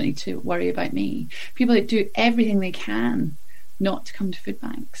children, you don't need to worry about me. People that do everything they can not to come to food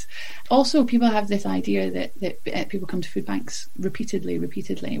banks. Also, people have this idea that people come to food banks repeatedly,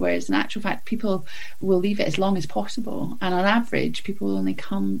 whereas in actual fact, people will leave it as long as possible. And on average, people will only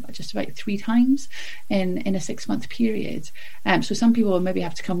come just about 3 times in a 6-month period. So some people will maybe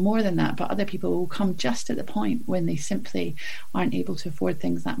have to come more than that, but other people will come just at the point when they simply aren't able to afford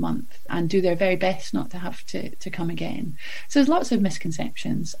things that month and do their very best not to have to come again. So there's lots of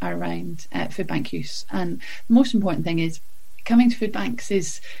misconceptions around food bank use. And the most important thing is, coming to food banks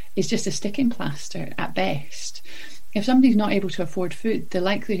is just a sticking plaster at best. if somebody's not able to afford food, the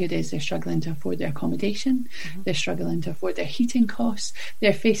likelihood is they're struggling to afford their accommodation, they're struggling to afford their heating costs,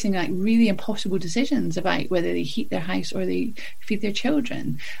 they're facing like really impossible decisions about whether they heat their house or they feed their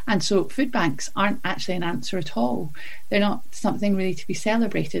children. And so food banks aren't actually an answer at all. They're not something really to be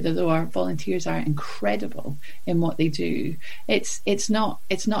celebrated, although our volunteers are incredible in what they do. It's not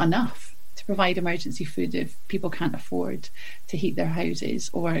enough to provide emergency food if people can't afford to heat their houses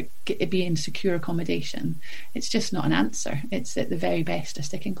or be in secure accommodation. It's just not an answer. It's at the very best a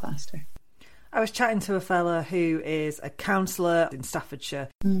sticking plaster. I was chatting to a fella who is a counsellor in Staffordshire,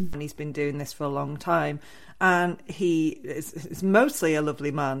 and he's been doing this for a long time. And he is mostly a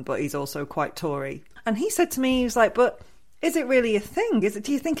lovely man, but he's also quite Tory. And he said to me, he was like, but is it really a thing?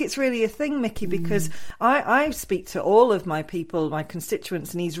 Do you think it's really a thing, Mickey? Because I speak to all of my people, my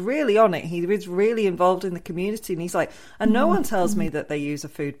constituents, and he's really on it. He is really involved in the community. And he's like, and no one tells me that they use a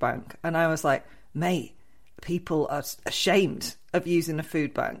food bank. And I was like, mate, people are ashamed of using a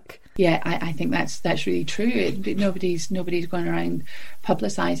food bank. Yeah, I think that's really true. Nobody's going around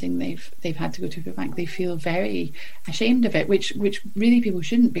publicising they've had to go to a food bank. They feel very ashamed of it, which really people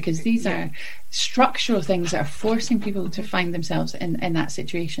shouldn't, because these are structural things that are forcing people to find themselves in that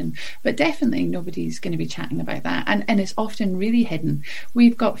situation. But definitely nobody's going to be chatting about that, and it's often really hidden.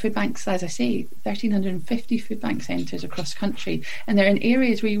 We've got food banks, as I say, 1,350 food bank centres across the country, and they're in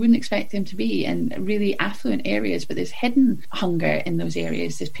areas where you wouldn't expect them to be, in really affluent areas, but there's hidden hunger in those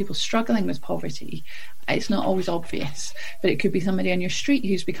areas. There's people struggling with poverty. It's not always obvious, but it could be somebody on your street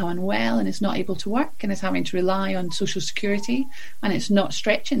who's become unwell and is not able to work and is having to rely on social security, and it's not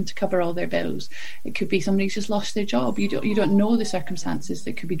stretching to cover all their bills. It could be somebody who's just lost their job. You don't know the circumstances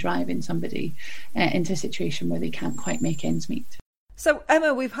that could be driving somebody into a situation where they can't quite make ends meet. So,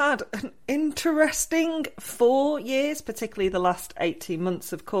 Emma, we've had an interesting 4 years, particularly the last 18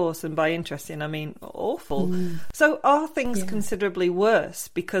 months, of course, and by interesting, I mean awful. So are things considerably worse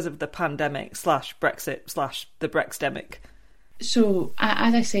because of the pandemic / Brexit / the Brexdemic? So,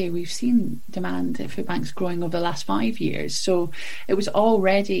 as I say, we've seen demand at food banks growing over the last 5 years. So it was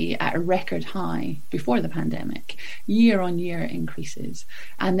already at a record high before the pandemic, year-on-year increases.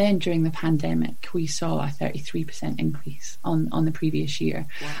 And then during the pandemic, we saw a 33% increase on the previous year.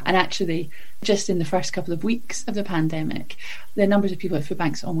 Wow. And actually, just in the first couple of weeks of the pandemic, the numbers of people at food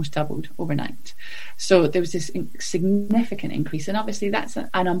banks almost doubled overnight. So there was this significant increase. And obviously that's an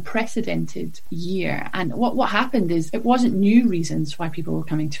unprecedented year. And what happened is it wasn't new reasons why people were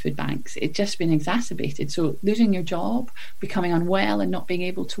coming to food banks. It'd just been exacerbated. So losing your job, becoming unwell and not being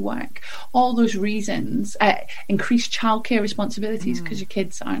able to work, all those reasons, increased childcare responsibilities because your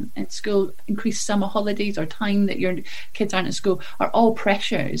kids aren't in school, increased summer holidays or time that your kids aren't at school, are all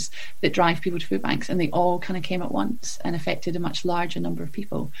pressures that drive people to food banks, and they all kind of came at once and affected a much larger number of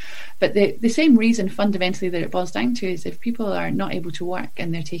people. But the same reason fundamentally that it boils down to is if people are not able to work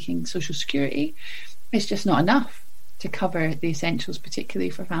and they're taking social security, it's just not enough to cover the essentials, particularly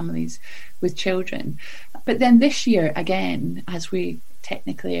for families with children. But then this year, again, as we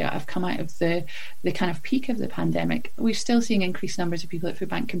technically have come out of the kind of peak of the pandemic, we're still seeing increased numbers of people at food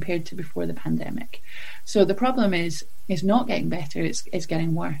bank compared to before the pandemic. So the problem is not getting better, it's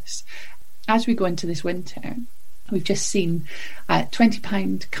getting worse. As we go into this winter, we've just seen a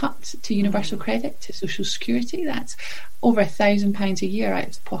 £20 cut to universal credit to social security. That's over £1,000 a year out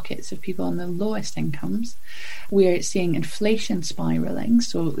of the pockets of people on the lowest incomes. We're seeing inflation spiralling,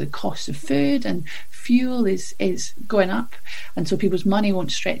 so the cost of food and fuel is going up, and so people's money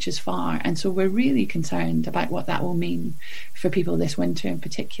won't stretch as far. And so we're really concerned about what that will mean for people this winter in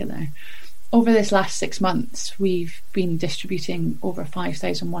particular. Over this last 6 months, we've been distributing over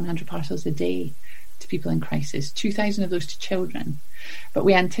 5,100 parcels a day to people in crisis, 2,000 of those to children. But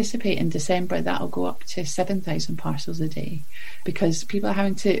we anticipate in December that'll go up to 7,000 parcels a day, because people are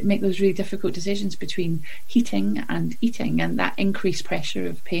having to make those really difficult decisions between heating and eating, and that increased pressure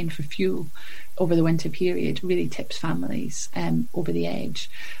of paying for fuel over the winter period really tips families over the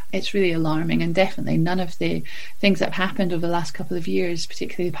edge. It's really alarming, and definitely none of the things that have happened over the last couple of years,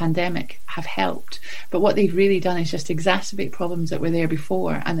 particularly the pandemic, have helped. But what they've really done is just exacerbate problems that were there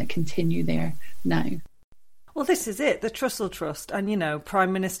before and that continue there now. Well, this is it, the Trussell Trust. And,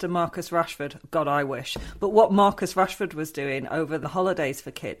 Prime Minister Marcus Rashford, God, I wish. But what Marcus Rashford was doing over the holidays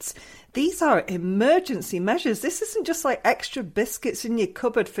for kids, these are emergency measures. This isn't just like extra biscuits in your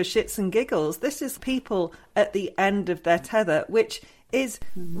cupboard for shits and giggles. This is people at the end of their tether, which is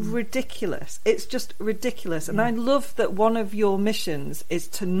ridiculous. It's just ridiculous. And I love that one of your missions is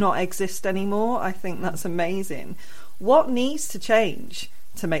to not exist anymore. I think that's amazing. What needs to change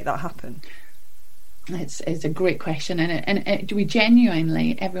to make that happen? It's a great question, and we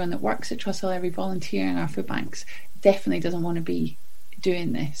genuinely, everyone that works at Trussell, every volunteer in our food banks, definitely doesn't want to be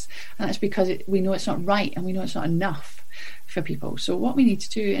doing this, and that's because we know it's not right, and we know it's not enough for people. So what we need to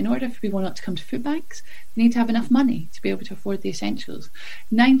do in order for people not to come to food banks, we need to have enough money to be able to afford the essentials.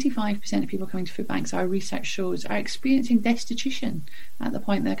 95% of people coming to food banks, our research shows, are experiencing destitution at the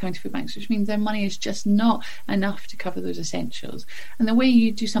point they're coming to food banks, which means their money is just not enough to cover those essentials. And the way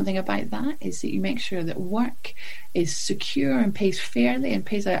you do something about that is that you make sure that work is secure and pays fairly and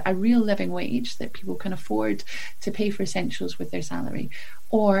pays a real living wage that people can afford to pay for essentials with their salary.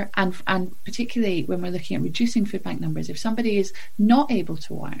 And particularly when we're looking at reducing food bank numbers, if somebody is not able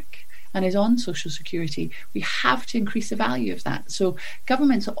to work and is on social security, we have to increase the value of that. So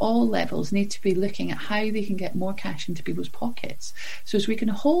governments at all levels need to be looking at how they can get more cash into people's pockets, so as we can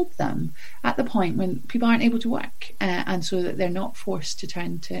hold them at the point when people aren't able to work, and so that they're not forced to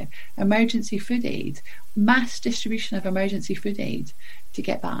turn to emergency food aid, mass distribution of emergency food aid to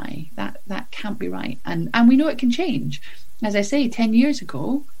get by. That can't be right. And we know it can change. As I say, 10 years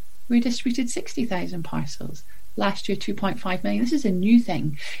ago, we distributed 60,000 parcels. Last year, 2.5 million. This is a new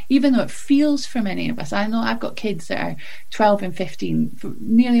thing, even though it feels for many of us. I know I've got kids that are 12 and 15. For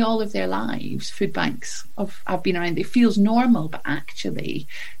nearly all of their lives, food banks have been around. It feels normal, but actually,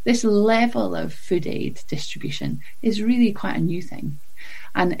 this level of food aid distribution is really quite a new thing.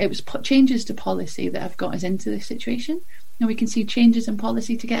 And it was changes to policy that have got us into this situation. And we can see changes in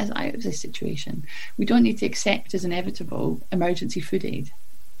policy to get us out of this situation. We don't need to accept as inevitable emergency food aid.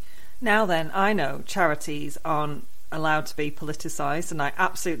 Now then, I know charities aren't allowed to be politicised, and I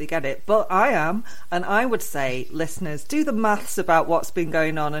absolutely get it, but I am, and I would say, listeners, do the maths about what's been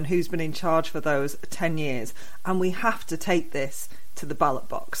going on and who's been in charge for those 10 years, and we have to take this to the ballot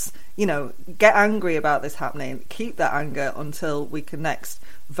box. You know, get angry about this happening, keep that anger until we can next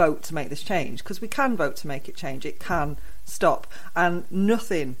vote to make this change, because we can vote to make it change. It can stop, and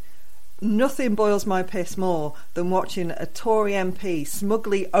nothing boils my piss more than watching a Tory MP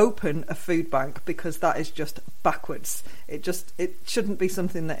smugly open a food bank, because that is just backwards. It shouldn't be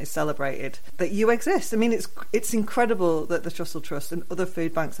something that is celebrated, that you exist. I mean, it's incredible that the Trussell Trust and other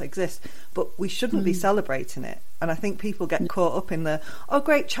food banks exist, but we shouldn't be celebrating it. And I think people get caught up in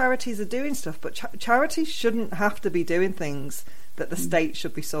great, charities are doing stuff, but charities shouldn't have to be doing things that the state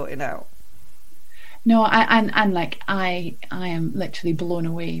should be sorting out. No, I am literally blown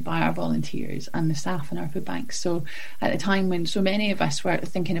away by our volunteers and the staff in our food banks. So at the time when so many of us were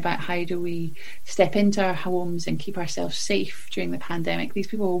thinking about how do we step into our homes and keep ourselves safe during the pandemic, these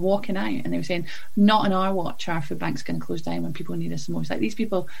people were walking out and they were saying, not on our watch, our food bank's going to close down when people need us the most. Like, these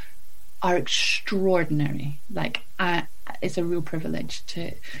people are extraordinary. It's a real privilege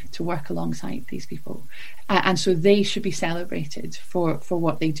to work alongside these people, and so they should be celebrated for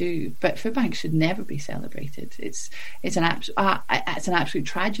what they do. But food banks should never be celebrated. It's an absolute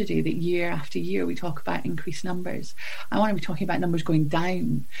tragedy that year after year we talk about increased numbers. I want to be talking about numbers going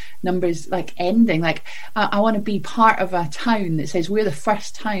down, numbers ending. I want to be part of a town that says we're the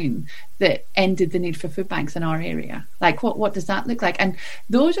first town that ended the need for food banks in our area. What does that look like? And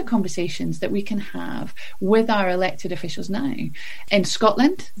those are conversations that we can have with our elected officials now. In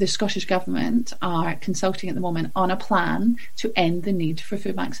Scotland, the Scottish Government are consulting at the moment on a plan to end the need for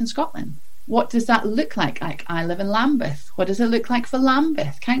food banks in Scotland. What does that look like? I live in Lambeth. What does it look like for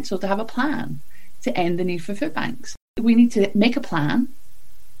Lambeth Council to have a plan to end the need for food banks? We need to make a plan,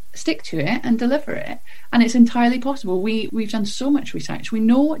 stick to it and deliver it, and it's entirely possible. We've done so much research. We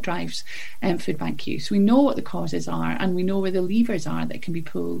know what drives food bank use, we know what the causes are, and we know where the levers are that can be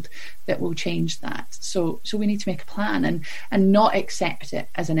pulled that will change that. So we need to make a plan and not accept it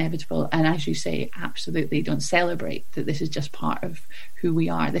as inevitable, and as you say, absolutely don't celebrate that this is just part of who we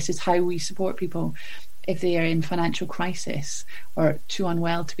are. This is how we support people if they are in financial crisis or too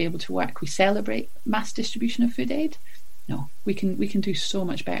unwell to be able to work. We celebrate mass distribution of food aid. No, we can do so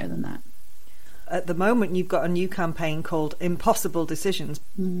much better than that. At the moment, you've got a new campaign called Impossible Decisions.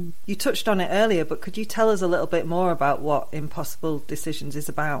 You touched on it earlier, but could you tell us a little bit more about what Impossible Decisions is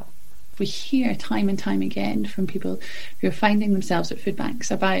about? We hear time and time again from people who are finding themselves at food banks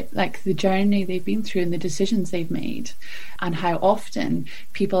about the journey they've been through and the decisions they've made, and how often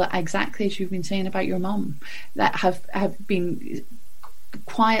people, exactly as you've been saying about your mum, that have been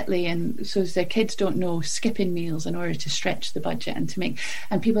quietly, and so as their kids don't know, skipping meals in order to stretch the budget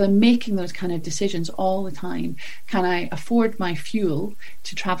and people are making those kind of decisions all the time. Can I afford my fuel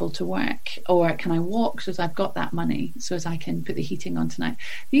to travel to work, or can I walk so as I've got that money so as I can put the heating on tonight?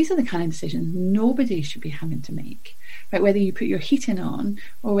 These are the kind of decisions nobody should be having to make, right? Whether you put your heating on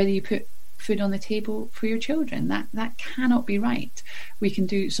or whether you put food on the table for your children. That cannot be right. We can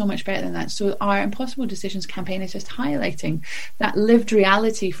do so much better than that. So our Impossible Decisions campaign is just highlighting that lived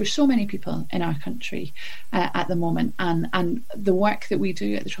reality for so many people in our country at the moment, and the work that we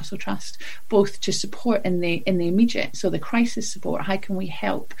do at the Trussell Trust, both to support in the immediate, so the crisis support. How can we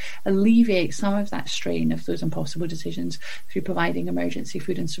help alleviate some of that strain of those impossible decisions through providing emergency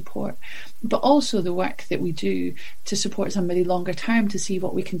food and support, but also the work that we do to support somebody longer term, to see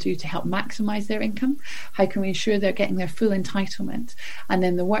what we can do to help maximise their income. How can we ensure they're getting their full entitlement? And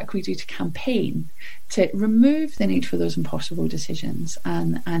then the work we do to campaign to remove the need for those impossible decisions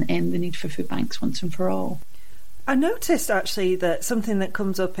and end the need for food banks once and for all. I noticed actually that something that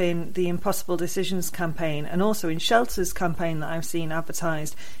comes up in the Impossible Decisions campaign and also in Shelter's campaign that I've seen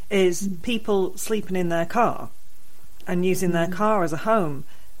advertised is people sleeping in their car and using their car as a home.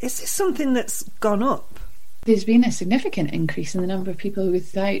 Is this something that's gone up? There's been a significant increase in the number of people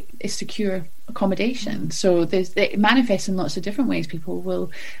without a secure accommodation. So it manifests in lots of different ways. People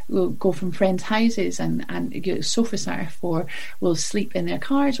will go from friends' houses and sofa surf, or will sleep in their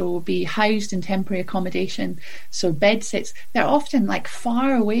cars, or will be housed in temporary accommodation. So bed sits. They're often like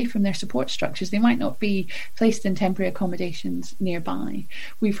far away from their support structures. They might not be placed in temporary accommodations nearby.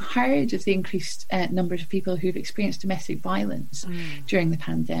 We've heard of the increased numbers of people who've experienced domestic violence during the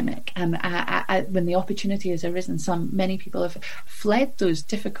pandemic, and when the opportunity has arisen, many people have fled those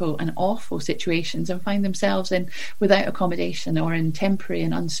difficult and awful situations and find themselves without accommodation or in temporary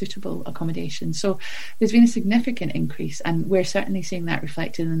and unsuitable accommodation. So there's been a significant increase, and we're certainly seeing that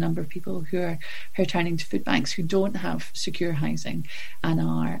reflected in the number of people who are turning to food banks who don't have secure housing and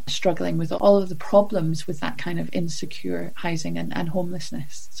are struggling with all of the problems with that kind of insecure housing and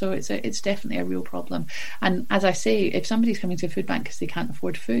homelessness. So it's definitely a real problem. And as I say, if somebody's coming to a food bank because they can't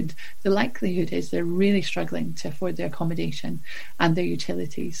afford food, the likelihood is they're really struggling to afford their accommodation and their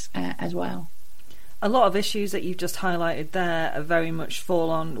utilities as well. A lot of issues that you've just highlighted there are very much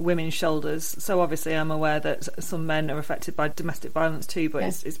fall on women's shoulders. So obviously I'm aware that some men are affected by domestic violence too, but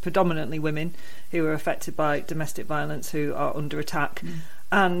it's predominantly women who are affected by domestic violence who are under attack.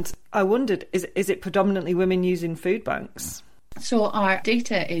 And I wondered, is it predominantly women using food banks? So our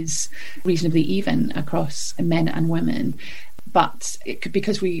data is reasonably even across men and women. But it could,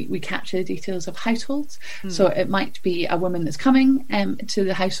 because we capture the details of households, so it might be a woman that's coming to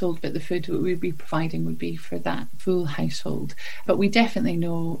the household, but the food that we'd be providing would be for that full household. But we definitely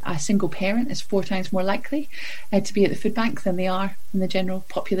know a single parent is 4 times more likely to be at the food bank than they are in the general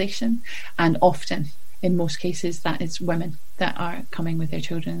population, and often, in most cases, that is women that are coming with their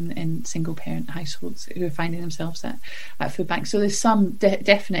children in single parent households who are finding themselves at food banks. So there's some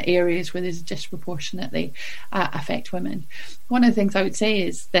definite areas where there's disproportionately affect women. One of the things I would say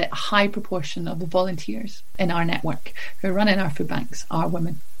is that a high proportion of the volunteers in our network who are running our food banks are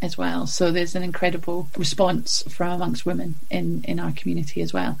women as well. So there's an incredible response from amongst women in our community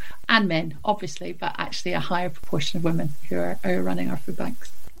as well, and men obviously, but actually a higher proportion of women who are running our food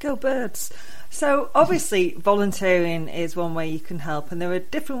banks. Go Birds. So obviously volunteering is one way you can help, and there are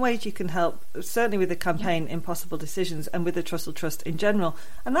different ways you can help, certainly with the campaign Impossible Decisions and with the Trussell Trust in general,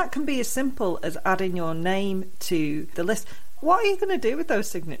 and that can be as simple as adding your name to the list. What are you going to do with those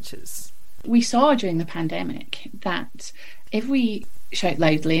signatures? We saw during the pandemic that if we shout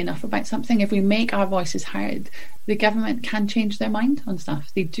loudly enough about something, if we make our voices heard, the government can change their mind on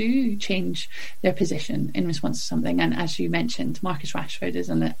stuff. They do change their position in response to something. And as you mentioned, Marcus Rashford is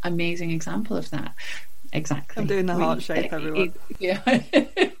an amazing example of that. Exactly. I'm doing the heart shape, everyone. Yeah.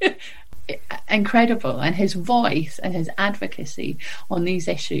 Incredible. And his voice and his advocacy on these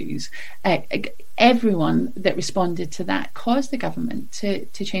issues, everyone that responded to that caused the government to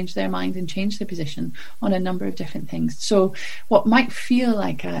change their mind and change their position on a number of different things. So what might feel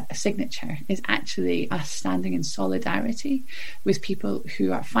like a signature is actually us standing in solidarity with people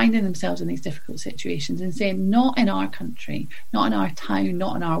who are finding themselves in these difficult situations and saying, not in our country, not in our town,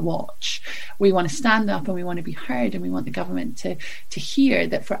 not on our watch. We want to stand up and we want to be heard, and we want the government to hear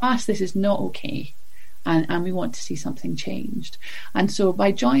that for us this is not okay. And we want to see something changed. And so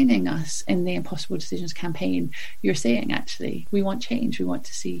by joining us in the Impossible Decisions campaign, you're saying, actually, we want change. We want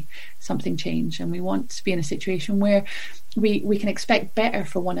to see something change. And we want to be in a situation where we can expect better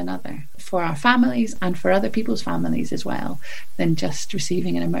for one another, for our families and for other people's families as well, than just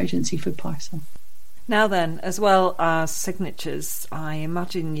receiving an emergency food parcel. Now then, as well as signatures, I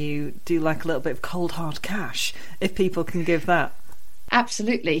imagine you do like a little bit of cold hard cash, if people can give that.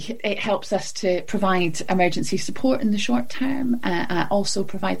 Absolutely. It helps us to provide emergency support in the short term, also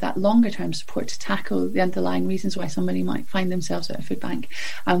provide that longer term support to tackle the underlying reasons why somebody might find themselves at a food bank,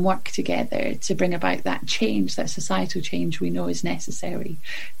 and work together to bring about that change, that societal change we know is necessary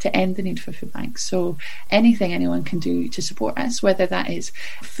to end the need for food banks. So anything anyone can do to support us, whether that is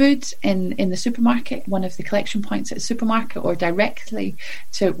food in the supermarket, one of the collection points at the supermarket, or directly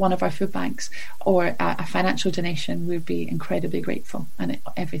to one of our food banks, or a financial donation, we'd be incredibly grateful. And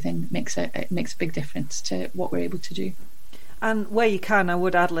everything makes a big difference to what we're able to do. And where you can, I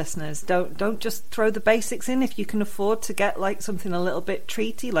would add, listeners, don't just throw the basics in. If you can afford to get like something a little bit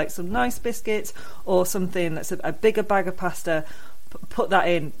treaty, like some nice biscuits or something that's a bigger bag of pasta, put that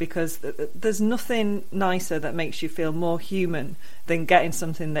in, because there's nothing nicer that makes you feel more human than getting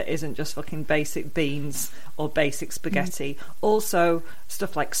something that isn't just fucking basic beans or basic spaghetti. Also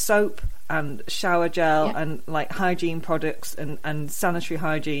stuff like soap and shower gel, and like hygiene products and sanitary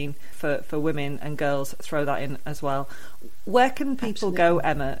hygiene for women and girls, throw that in as well. Where can people go,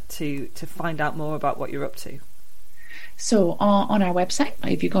 Emma, to find out more about what you're up to? So on our website,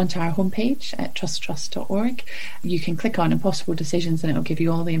 if you go onto our homepage at trusttrust.org, you can click on Impossible Decisions, and it'll give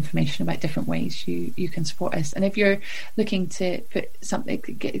you all the information about different ways you can support us. And if you're looking to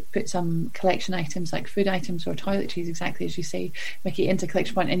put some collection items like food items or toiletries, exactly as you say, Mickey, into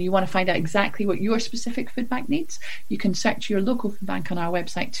collection point, and you want to find out exactly what your specific food bank needs, you can search your local food bank on our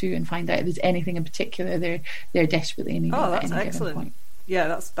website too and find out if there's anything in particular they're desperately in need of at any excellent. given point.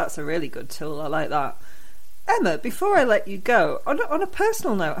 Yeah, that's a really good tool. I like that. Emma, before I let you go, on a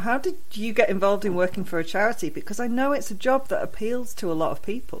personal note, how did you get involved in working for a charity? Because I know it's a job that appeals to a lot of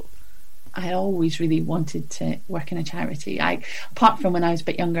people. I always really wanted to work in a charity. Apart from when I was a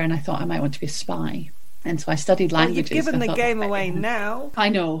bit younger and I thought I might want to be a spy. And so I studied languages. You've given the game away now. I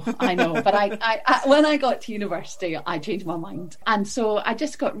know. But I when I got to university, I changed my mind. And so I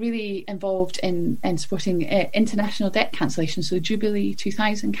just got really involved in supporting international debt cancellation. So the Jubilee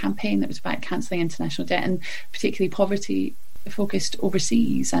 2000 campaign that was about cancelling international debt, and particularly poverty focused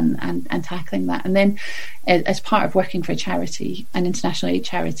overseas, and tackling that. And then as part of working for a charity, an international aid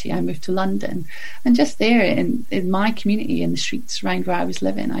charity, I moved to London, and just there in my community, in the streets around where I was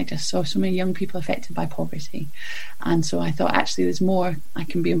living, I just saw so many young people affected by poverty. And so I thought, actually there's more I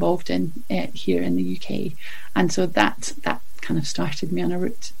can be involved in here in the UK. And so that kind of started me on a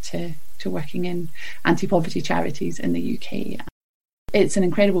route to working in anti-poverty charities in the UK. It's an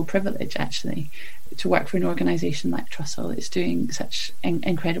incredible privilege, actually, to work for an organisation like Trussell. It's doing such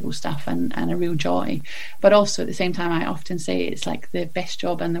incredible stuff and a real joy. But also, at the same time, I often say it's like the best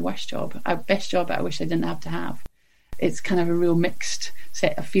job and the worst job. A best job I wish I didn't have to have. It's kind of a real mixed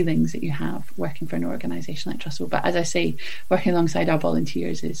set of feelings that you have working for an organisation like Trussell. But as I say, working alongside our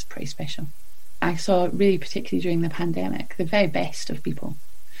volunteers is pretty special. I saw, really particularly during the pandemic, the very best of people.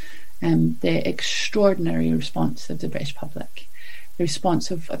 The extraordinary response of the British public. The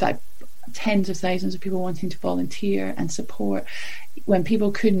response of about tens of thousands of people wanting to volunteer and support when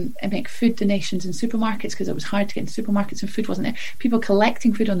people couldn't make food donations in supermarkets because it was hard to get into supermarkets and food wasn't there. People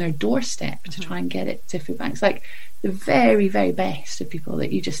collecting food on their doorstep to try and get it to food banks. Like the very, very best of people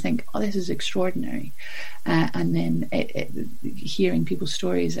that you just think, oh, this is extraordinary. And then hearing people's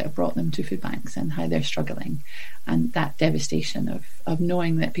stories that have brought them to food banks and how they're struggling, and that devastation of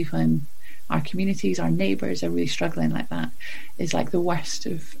knowing that people in our communities, our neighbours are really struggling like that, is like the worst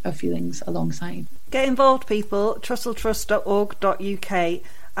of feelings alongside. Get involved, people. trusselltrust.org.uk.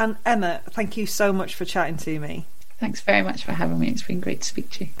 And Emma, thank you so much for chatting to me. Thanks very much for having me. It's been great to speak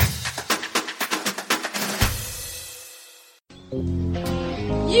to you.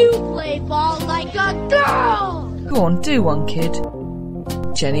 You play ball like a girl! Go on, do one, kid.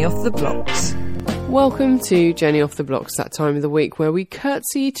 Jenny off the blocks. Welcome to Jenny Off the Blocks, that time of the week where we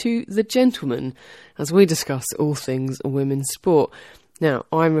curtsy to the gentleman as we discuss all things women's sport. Now,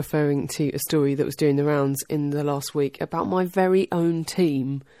 I'm referring to a story that was doing the rounds in the last week about my very own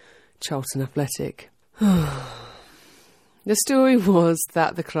team, Charlton Athletic. The story was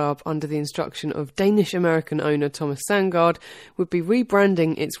that the club, under the instruction of Danish-American owner Thomas Sandgaard, would be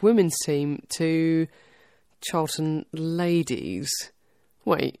rebranding its women's team to Charlton Ladies.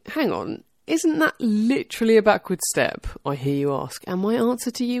 Wait, hang on. Isn't that literally a backward step, I hear you ask? And my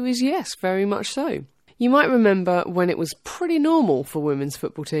answer to you is yes, very much so. You might remember when it was pretty normal for women's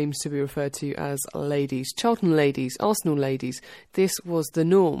football teams to be referred to as ladies. Charlton Ladies, Arsenal Ladies. This was the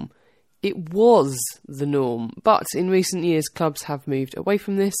norm. It was the norm. But in recent years, clubs have moved away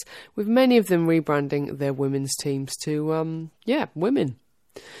from this, with many of them rebranding their women's teams to, women.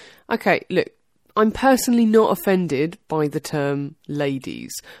 Okay, look. I'm personally not offended by the term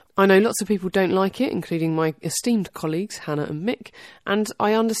ladies. I know lots of people don't like it, including my esteemed colleagues, Hannah and Mick, and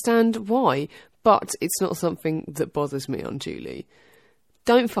I understand why, but it's not something that bothers me unduly.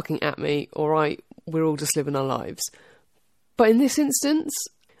 Don't fucking at me, alright, we're all just living our lives. But in this instance,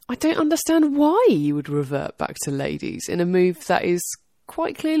 I don't understand why you would revert back to ladies in a move that is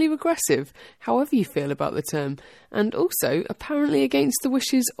quite clearly regressive, however you feel about the term, and also apparently against the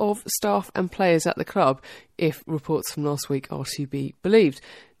wishes of staff and players at the club, if reports from last week are to be believed.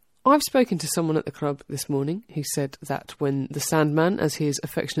 I've spoken to someone at the club this morning who said that when the Sandman, as he is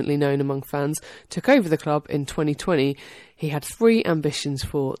affectionately known among fans, took over the club in 2020, he had 3 ambitions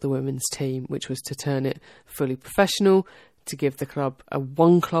for the women's team, which was to turn it fully professional, to give the club a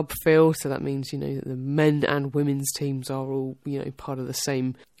one-club feel, so that means, that the men and women's teams are all, part of the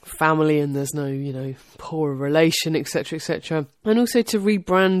same family and there's no, poor relation, etc., etc. And also to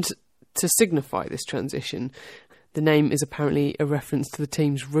rebrand to signify this transition. The name is apparently a reference to the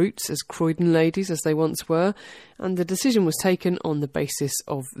team's roots as Croydon ladies, as they once were, and the decision was taken on the basis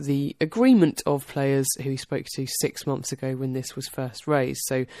of the agreement of players who he spoke to 6 months ago when this was first raised.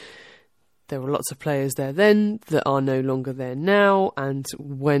 So there were lots of players there then that are no longer there now, and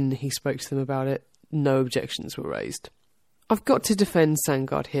when he spoke to them about it, no objections were raised. I've got to defend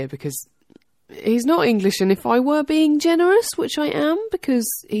Sangard here because he's not English, and if I were being generous, which I am, because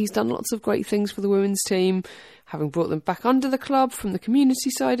he's done lots of great things for the women's team, having brought them back under the club from the community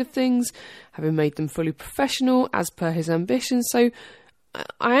side of things, having made them fully professional as per his ambitions. So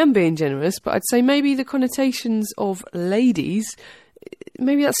I am being generous, but I'd say maybe the connotations of ladies,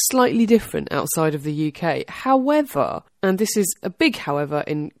 maybe that's slightly different outside of the UK. However, and this is a big however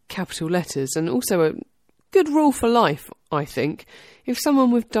in capital letters, and also a good rule for life, I think, if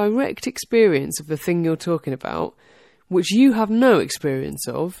someone with direct experience of the thing you're talking about, which you have no experience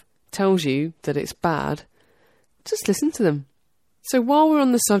of, tells you that it's bad, just listen to them. So while we're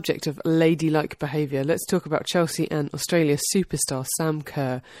on the subject of ladylike behaviour, let's talk about Chelsea and Australia superstar Sam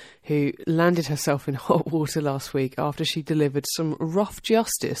Kerr, who landed herself in hot water last week after she delivered some rough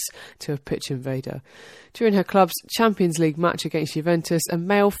justice to a pitch invader. During her club's Champions League match against Juventus, a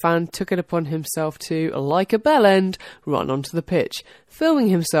male fan took it upon himself to, like a bellend, run onto the pitch, filming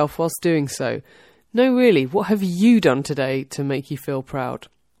himself whilst doing so. No, really, what have you done today to make you feel proud?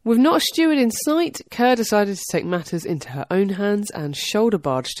 With not a steward in sight, Kerr decided to take matters into her own hands and shoulder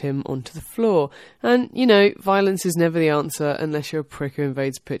barged him onto the floor. And, violence is never the answer unless you're a prick who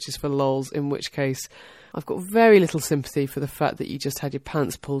invades pitches for lols, in which case I've got very little sympathy for the fact that you just had your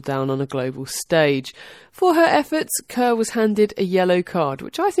pants pulled down on a global stage. For her efforts, Kerr was handed a yellow card,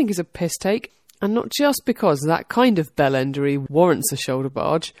 which I think is a piss take, and not just because that kind of bellendery warrants a shoulder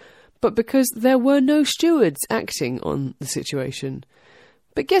barge, but because there were no stewards acting on the situation.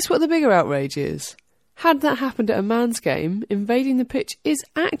 But guess what the bigger outrage is? Had that happened at a man's game, invading the pitch is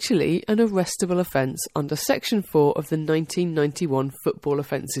actually an arrestable offence under Section 4 of the 1991 Football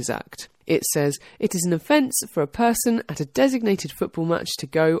Offences Act. It says it is an offence for a person at a designated football match to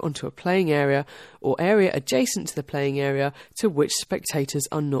go onto a playing area or area adjacent to the playing area to which spectators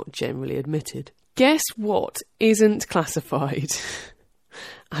are not generally admitted. Guess what isn't classified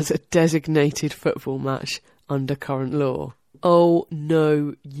as a designated football match under current law? Oh,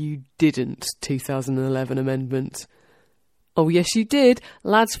 no, you didn't, 2011 amendment. Oh, yes, you did.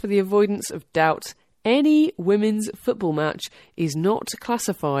 Lads, for the avoidance of doubt, any women's football match is not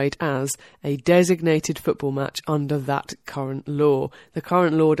classified as a designated football match under that current law. The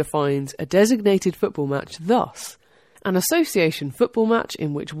current law defines a designated football match thus: an association football match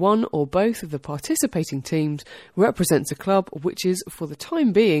in which one or both of the participating teams represents a club which is, for the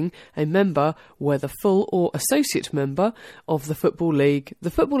time being, a member, whether full or associate member, of the Football League, the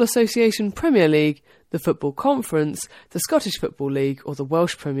Football Association Premier League, the Football Conference, the Scottish Football League or the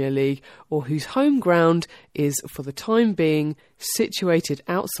Welsh Premier League, or whose home ground is, for the time being, situated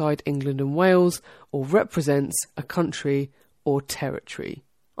outside England and Wales, or represents a country or territory.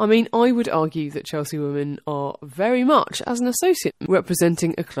 I mean, I would argue that Chelsea women are very much as an associate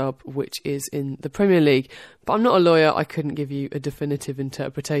representing a club which is in the Premier League, but I'm not a lawyer, I couldn't give you a definitive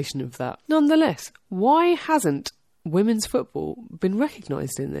interpretation of that. Nonetheless, why hasn't women's football been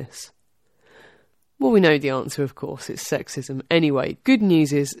recognised in this? Well, we know the answer, of course, it's sexism. Anyway, good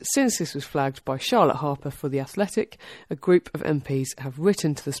news is, since this was flagged by Charlotte Harper for The Athletic, a group of MPs have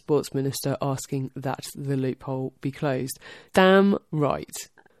written to the Sports Minister asking that the loophole be closed. Damn right.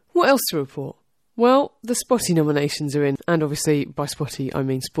 What else to report? Well, the Spotty nominations are in, and obviously by Spotty I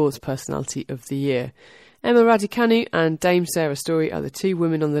mean Sports Personality of the Year. Emma Raducanu and Dame Sarah Story are the 2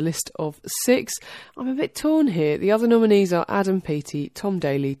 women on the list of 6. I'm a bit torn here. The other nominees are Adam Peaty, Tom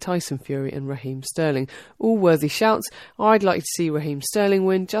Daley, Tyson Fury and Raheem Sterling. All worthy shouts. I'd like to see Raheem Sterling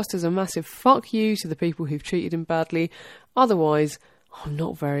win, just as a massive fuck you to the people who've treated him badly. Otherwise, I'm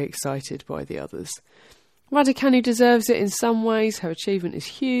not very excited by the others. Raducanu deserves it in some ways. Her achievement is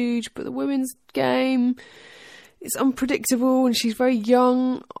huge, but the women's game... it's unpredictable and she's very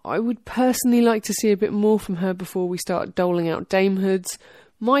young. I would personally like to see a bit more from her before we start doling out damehoods.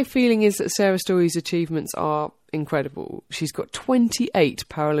 My feeling is that Sarah Story's achievements are incredible. She's got 28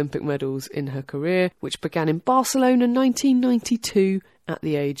 Paralympic medals in her career, which began in Barcelona 1992 at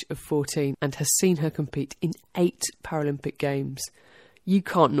the age of 14 and has seen her compete in 8 Paralympic Games. You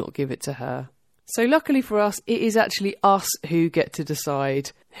can't not give it to her. So luckily for us, it is actually us who get to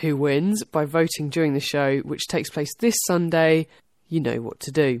decide who wins by voting during the show, which takes place this Sunday. You know what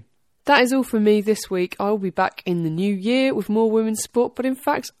to do. That is all from me this week. I'll be back in the new year with more women's sport, but in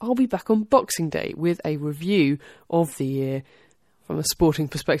fact, I'll be back on Boxing Day with a review of the year. From a sporting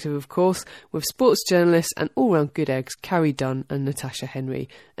perspective, of course, with sports journalists and all-round good eggs, Carrie Dunn and Natasha Henry.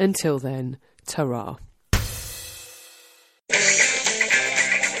 Until then, ta-ra.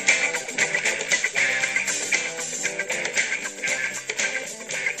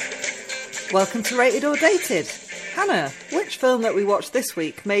 Welcome to Rated or Dated. Hannah, which film that we watched this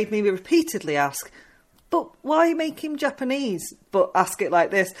week made me repeatedly ask, but why make him Japanese? But ask it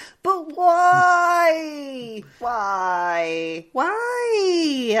like this, but why? Why?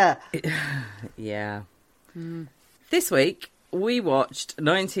 Why? Yeah. This week, we watched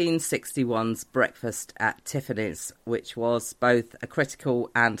 1961's Breakfast at Tiffany's, which was both a critical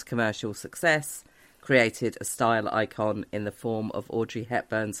and commercial success, created a style icon in the form of Audrey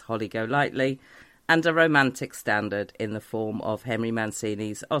Hepburn's Holly Golightly, and a romantic standard in the form of Henry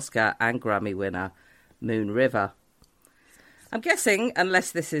Mancini's Oscar and Grammy winner, Moon River. I'm guessing,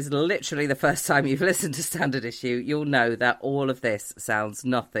 unless this is literally the first time you've listened to Standard Issue, you'll know that all of this sounds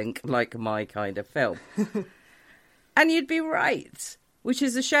nothing like my kind of film. And you'd be right, which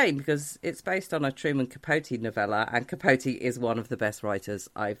is a shame because it's based on a Truman Capote novella, and Capote is one of the best writers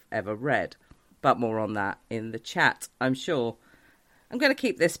I've ever read. But more on that in the chat, I'm sure. I'm going to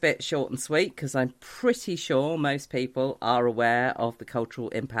keep this bit short and sweet because I'm pretty sure most people are aware of the cultural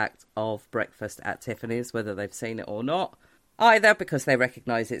impact of Breakfast at Tiffany's, whether they've seen it or not. Either because they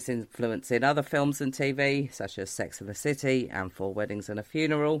recognise its influence in other films and TV, such as Sex and the City and 4 Weddings and a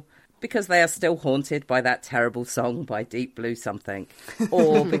Funeral, because they are still haunted by that terrible song by Deep Blue Something,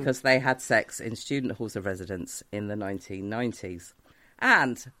 or because they had sex in student halls of residence in the 1990s.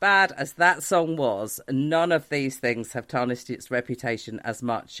 And, bad as that song was, none of these things have tarnished its reputation as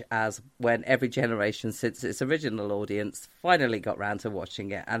much as when every generation since its original audience finally got round to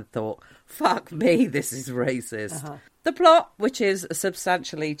watching it and thought, fuck me, this is racist. Uh-huh. The plot, which is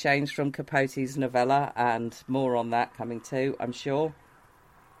substantially changed from Capote's novella, and more on that coming too, I'm sure.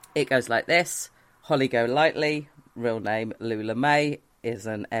 It goes like this. Holly Golightly, real name Lula May, is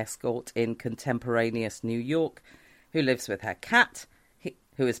an escort in contemporaneous New York who lives with her cat,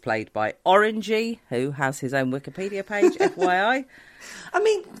 who is played by Orangey, who has his own Wikipedia page, FYI. I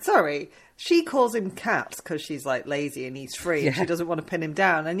mean, sorry, she calls him Cat because she's, like, lazy and he's free and she doesn't want to pin him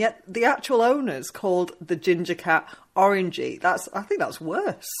down. And yet the actual owner's called the ginger cat Orangey. I think that's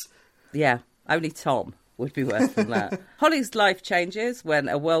worse. Yeah, only Tom would be worse than that. Holly's life changes when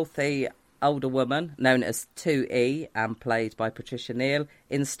a wealthy older woman, known as 2E and played by Patricia Neal,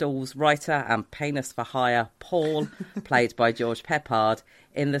 installs writer and penis for hire Paul, played by George Peppard,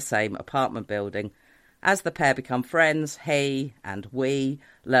 in the same apartment building. As the pair become friends, he and we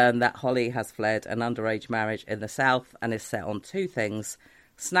learn that Holly has fled an underage marriage in the South and is set on 2 things: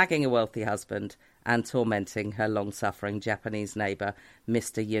 snagging a wealthy husband and tormenting her long-suffering Japanese neighbour,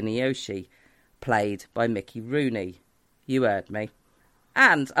 Mr. Yunioshi, played by Mickey Rooney. You heard me.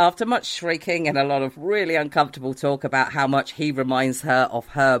 And after much shrieking and a lot of really uncomfortable talk about how much he reminds her of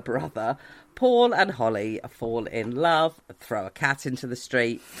her brother, Paul and Holly fall in love, throw a cat into the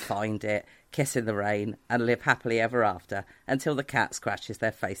street, find it, kiss in the rain, and live happily ever after until the cat scratches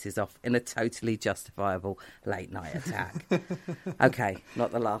their faces off in a totally justifiable late-night attack. Okay,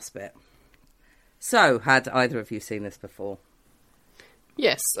 not the last bit. So, had either of you seen this before?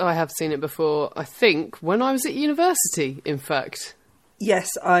 Yes, I have seen it before. I think when I was at university, in fact.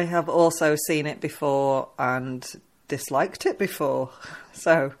 Yes, I have also seen it before and disliked it before.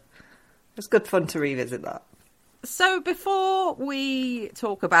 So it's good fun to revisit that. So before we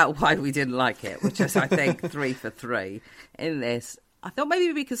talk about why we didn't like it, which is, I think, 3 for 3 in this, I thought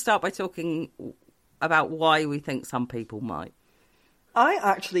maybe we could start by talking about why we think some people might. I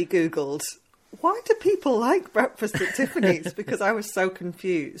actually Googled why do people like Breakfast at Tiffany's? Because I was so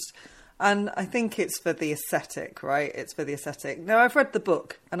confused. And I think it's for the aesthetic, right? It's for the aesthetic. Now, I've read the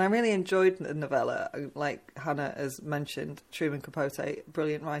book and I really enjoyed the novella. Like Hannah has mentioned, Truman Capote,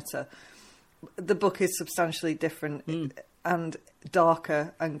 brilliant writer. The book is substantially different and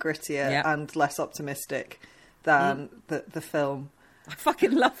darker and grittier and less optimistic than the film. I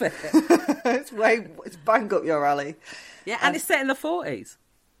fucking love it. It's bang up your alley. Yeah, and it's set in the 40s.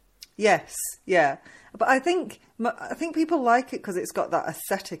 Yes, yeah. But I think people like it because it's got that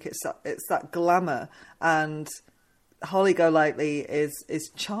aesthetic, it's that glamour, and Holly Golightly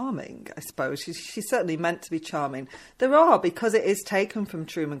is charming, I suppose. She's certainly meant to be charming. Because it is taken from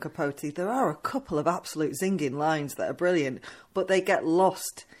Truman Capote, there are a couple of absolute zinging lines that are brilliant, but they get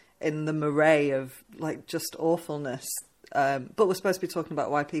lost in the murray of like just awfulness. But we're supposed to be talking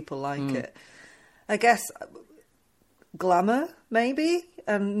about why people like it. I guess glamour, maybe,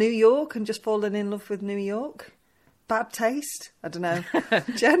 and New York, and just falling in love with New York. Bad taste? I don't know.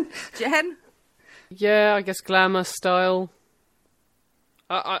 Jen? Yeah, I guess glamour, style.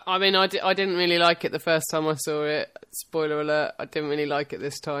 I mean, I didn't really like it the first time I saw it. Spoiler alert, I didn't really like it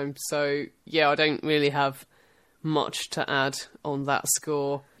this time. So, yeah, I don't really have much to add on that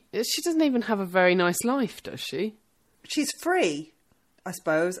score. She doesn't even have a very nice life, does she? She's free, I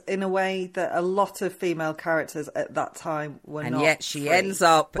suppose, in a way that a lot of female characters at that time were not. And yet she free. ends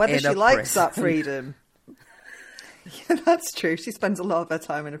up whether in she a likes prison. that freedom. Yeah, that's true. She spends a lot of her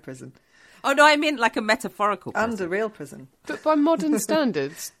time in a prison. Oh, no, I mean like a metaphorical prison. And a real prison. But by modern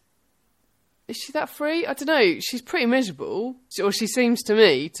standards, is she that free? I don't know. She's pretty miserable. Or she seems to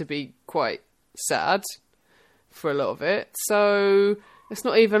me to be quite sad for a lot of it. So it's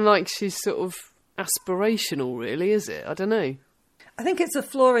not even like she's sort of aspirational, really, is it? I don't know. I think it's a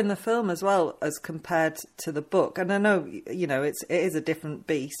flaw in the film as well as compared to the book. And I know, it is a different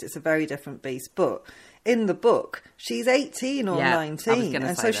beast. It's a very different beast. But in the book, she's 18 or 19.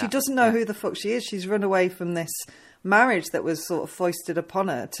 And so she doesn't know who the fuck she is. She's run away from this marriage that was sort of foisted upon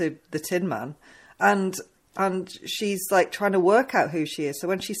her to the Tin Man. And she's like trying to work out who she is. So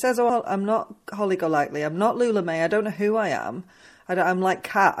when she says, "Oh, I'm not Holly Golightly, I'm not Lula May, I don't know who I am. I'm like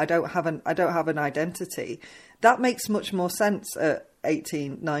Kat, I don't have an identity." That makes much more sense at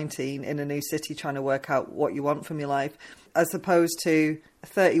 18, 19 in a new city trying to work out what you want from your life, as opposed to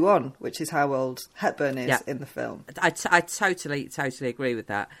 31, which is how old Hepburn is in the film. I totally agree with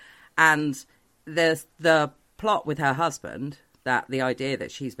that. And there's the plot with her husband, that the idea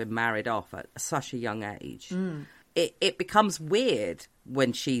that she's been married off at such a young age, it becomes weird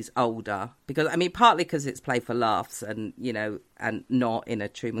when she's older, because I mean, partly because it's played for laughs and and not in a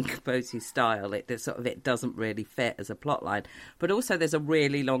Truman Capote style. It doesn't really fit as a plot line, but also there's a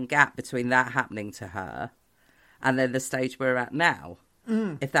really long gap between that happening to her and then the stage we're at now,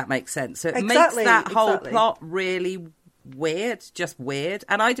 if that makes sense. So it makes that whole plot really weird, just weird.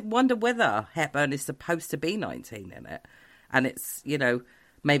 And I wonder whether Hepburn is supposed to be 19 in it, and it's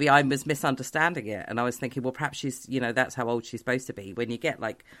maybe I was misunderstanding it, and I was thinking, well, perhaps she's, that's how old she's supposed to be. When you get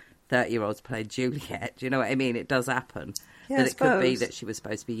like 30-year-olds playing Juliet, do you know what I mean? It does happen. Yeah, that it could be that she was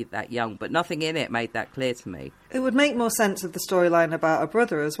supposed to be that young, but nothing in it made that clear to me. It would make more sense of the storyline about her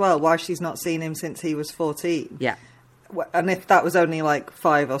brother as well, why she's not seen him since he was 14. Yeah. And if that was only like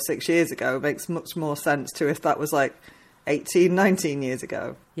 5 or 6 years ago, it makes much more sense to if that was like 18, 19 years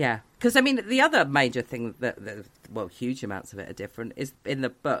ago. Yeah. Because, I mean, the other major thing huge amounts of it are different, is in the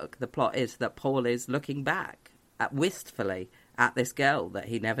book, the plot is that Paul is looking back wistfully at this girl that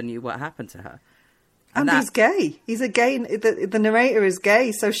he never knew what happened to her. And he's gay. He's a gay. The narrator is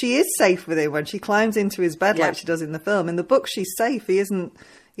gay, so she is safe with him when she climbs into his bed like she does in the film. In the book, she's safe. He isn't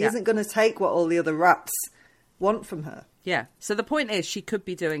going to take what all the other rats want from her. Yeah. So the point is, she could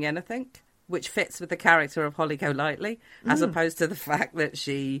be doing anything, which fits with the character of Holly Golightly, as opposed to the fact that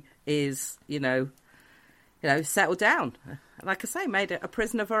she is, settled down. Like I say, made a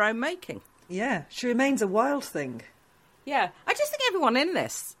prison of her own making. Yeah, she remains a wild thing. Yeah, I just think everyone in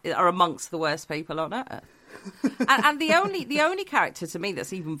this are amongst the worst people on earth. and the only character to me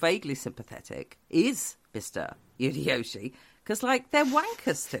that's even vaguely sympathetic is Mr. Yudiyoshi, because they're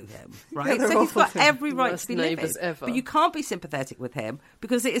wankers to him, right? Yeah, so he's got every right to be living, ever. but you can't be sympathetic with him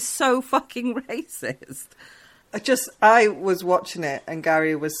because it is so fucking racist. I was watching it and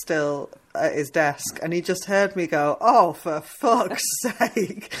Gary was still at his desk and he just heard me go, "Oh, for fuck's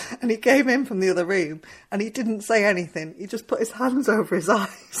sake." And he came in from the other room and he didn't say anything. He just put his hands over his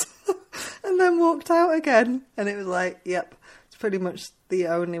eyes and then walked out again. And it was like, yep, it's pretty much the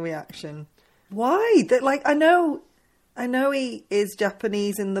only reaction. Why? I know I know he is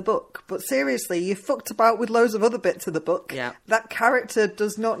Japanese in the book, but seriously, you fucked about with loads of other bits of the book. Yeah. That character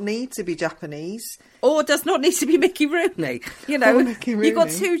does not need to be Japanese. Or does not need to be Mickey Rooney. You know, Mickey Rooney. You've got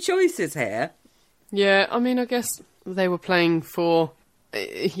two choices here. Yeah, I mean, I guess they were playing for,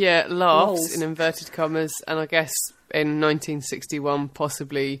 laughs, Lols. in inverted commas, and I guess in 1961,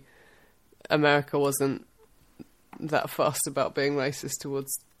 possibly America wasn't that fussed about being racist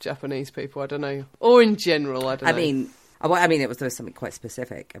towards Japanese people, I don't know. Or in general, I don't know. I mean, there was something quite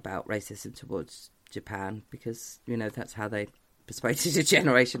specific about racism towards Japan because, you know, that's how they persuaded a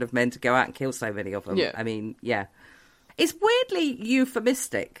generation of men to go out and kill so many of them. Yeah. I mean, yeah. It's weirdly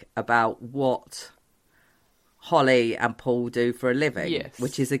euphemistic about what Holly and Paul do for a living, Yes.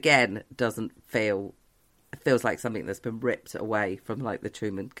 which is, again, feels like something that's been ripped away from, like, the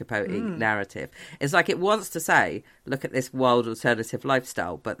Truman Capote narrative. It's like it wants to say, look at this wild alternative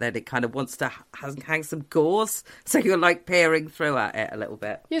lifestyle, but then it kind of wants to hang some gauze, so you're, like, peering through at it a little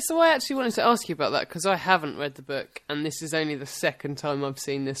bit. Yeah, so I actually wanted to ask you about that, because I haven't read the book, and this is only the second time I've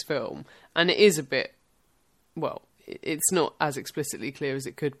seen this film, and it is a bit, well, it's not as explicitly clear as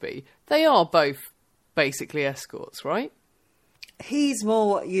it could be. They are both basically escorts, right? He's more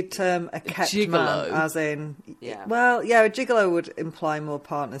what you'd term a kept gigolo. man, as in... Yeah. Well, yeah, a gigolo would imply more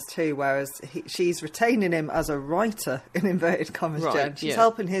partners too, whereas she's retaining him as a writer, in inverted commas, Right, Jen. She's yeah.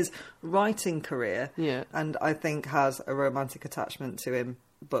 helping his writing career, Yeah. and I think has a romantic attachment to him,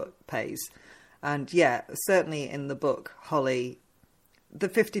 but pays. And yeah, certainly in the book, Holly, the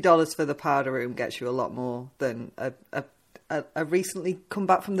 $50 for the powder room gets you a lot more than a recently come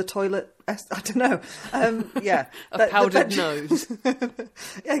back from the toilet. I don't know. Yeah, A powdered nose.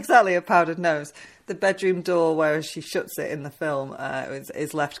 Exactly, a powdered nose. The bedroom door, where she shuts it in the film,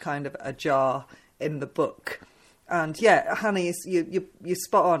 is left kind of ajar in the book. And yeah, Hanny, you're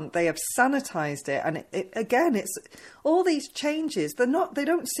spot on. They have sanitised it, and it's all these changes. They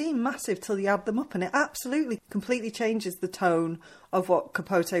don't seem massive till you add them up, and it absolutely completely changes the tone of what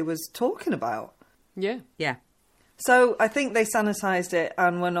Capote was talking about. Yeah. Yeah. So I think they sanitised it,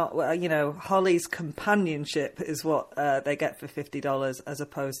 and we're not, Holly's companionship is what they get for $50 as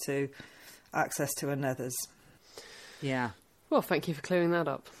opposed to access to another's. Yeah. Well, thank you for clearing that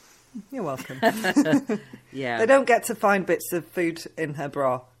up. You're welcome. Yeah. They don't get to find bits of food in her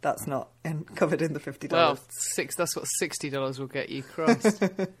bra. That's not covered in the $50. Well, that's what $60 will get you, Christ.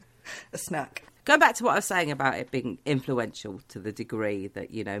 A snack. Going back to what I was saying about it being influential to the degree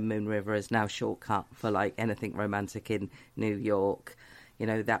that, you know, Moon River is now shortcut for, like, anything romantic in New York. You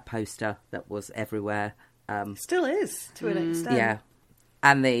know, that poster that was everywhere. Still is, to an extent. Yeah.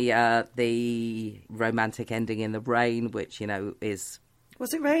 And the romantic ending in the rain, which, you know, is...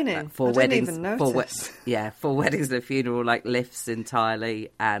 Was it raining? I for didn't weddings, even notice. for weddings and a funeral, like, lifts entirely.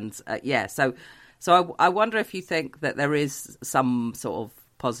 And, so I wonder if you think that there is some sort of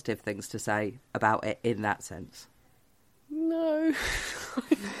positive things to say about it in that sense. No.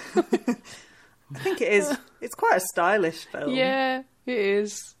 I think it is. It's quite a stylish film. Yeah, it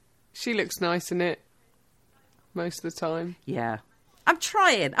is. She looks nice in it most of the time. Yeah. I'm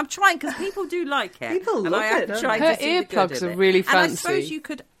trying because people do like it. People and love I am it, don't trying they? Her to see the good earplugs in are it. really And I fancy. suppose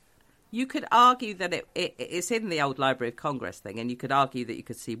you could argue that it's in the old Library of Congress thing, and you could argue that you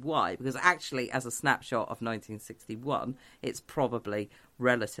could see why, because actually, as a snapshot of 1961, it's probably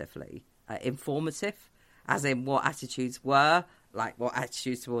relatively informative, as in what attitudes were, like what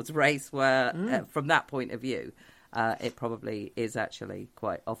attitudes towards race were from that point of view. It probably is actually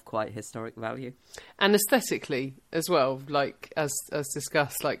quite historic value, And aesthetically as well, like as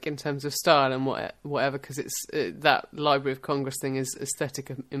discussed, like in terms of style and whatever, because it's that Library of Congress thing is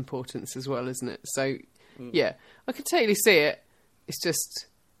aesthetic importance as well, isn't it? So yeah, I could totally see it.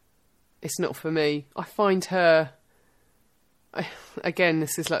 It's not for me. I find her. Again,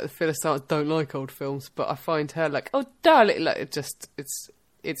 this is like the philosophical. Don't like old films, but I find her like, oh darling, like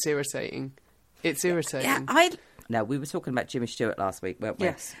it's irritating. It's irritating. Yeah, No, we were talking about Jimmy Stewart last week, weren't we?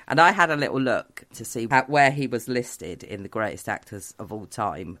 Yes. And I had a little look to see where he was listed in the greatest actors of all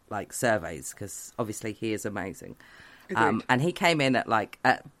time, like surveys, because obviously he is amazing. And he came in at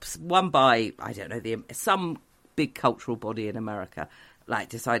one by, I don't know, some big cultural body in America, like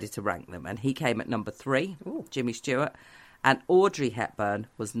decided to rank them. And he came at number 3, Jimmy Stewart. And Audrey Hepburn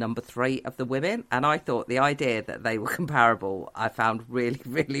was number 3 of the women. And I thought the idea that they were comparable, I found really,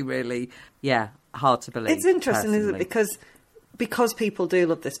 really, really, hard to believe. It's interesting, isn't it? personally. Because people do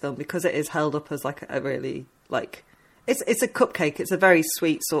love this film, because it is held up as like a really it's a cupcake. It's a very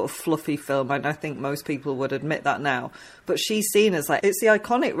sweet sort of fluffy film, and I think most people would admit that now. But she's seen as it's the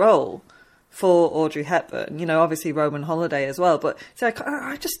iconic role for Audrey Hepburn. You know, obviously Roman Holiday as well. But it's like,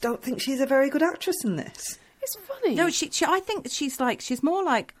 I just don't think she's a very good actress in this. It's funny. No, she I think that she's more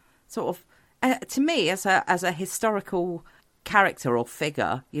like sort of to me as a historical character or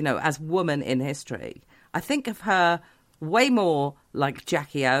figure, you know, as woman in history. I think of her way more like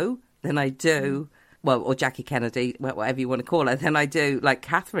Jackie O than I do, well, or Jackie Kennedy, whatever you want to call her, than I do like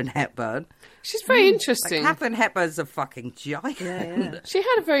Katharine Hepburn. She's very interesting. Like, Katharine Hepburn's a fucking giant. Yeah. She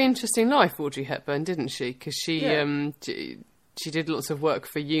had a very interesting life, Audrey Hepburn, didn't she? Because she did lots of work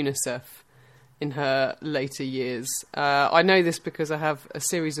for UNICEF in her later years. I know this because I have a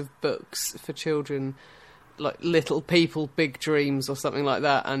series of books for children, like Little People, Big Dreams or something like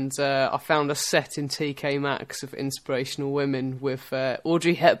that, and I found a set in TK Maxx of inspirational women with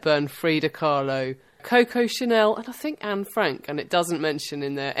Audrey Hepburn, Frida Kahlo, Coco Chanel, and I think Anne Frank, and it doesn't mention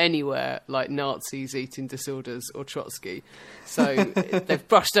in there anywhere like Nazis, eating disorders or Trotsky, so they've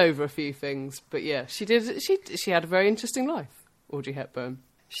brushed over a few things, but yeah, she had a very interesting life, Audrey Hepburn.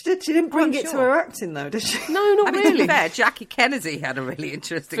 She didn't bring it to her acting though, did she? No, not really. To be fair, Jackie Kennedy had a really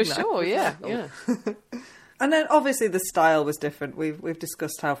interesting life. For sure, yeah. And then obviously the style was different. We've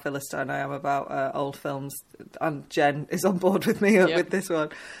discussed how Philistine I am about old films, and Jen is on board with me with this one.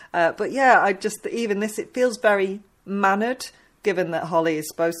 But yeah, it feels very mannered, given that Holly is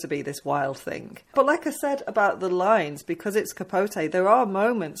supposed to be this wild thing. But like I said about the lines, because it's Capote, there are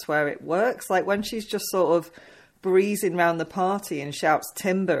moments where it works, like when she's just sort of breezing round the party and shouts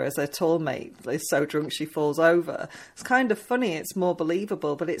timber as her tall mate is so drunk she falls over. It's kind of funny, it's more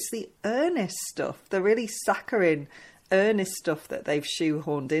believable, but it's the earnest stuff, the really saccharine, earnest stuff that they've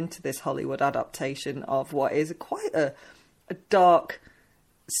shoehorned into this Hollywood adaptation of what is quite a dark,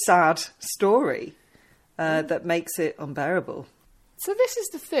 sad story that makes it unbearable. So this is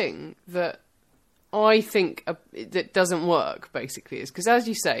the thing that I think that doesn't work, basically, is because, as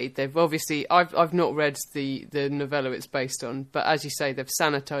you say, they've obviously... I've not read the novella it's based on, but as you say, they've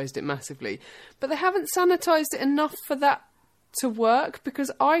sanitised it massively. But they haven't sanitised it enough for that to work,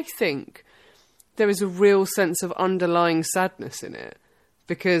 because I think there is a real sense of underlying sadness in it,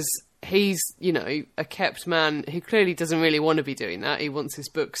 because he's, you know, a kept man who clearly doesn't really want to be doing that. He wants his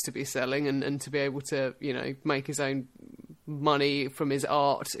books to be selling and to be able to, you know, make his own money from his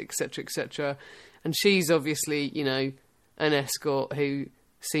art, etc., etc., and she's obviously, you know, an escort who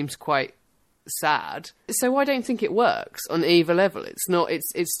seems quite sad. So I don't think it works on either level. It's not.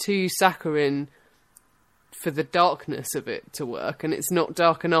 It's too saccharine for the darkness of it to work, and it's not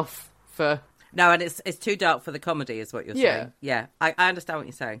dark enough for... No, and it's too dark for the comedy, is what you're saying. Yeah, I understand what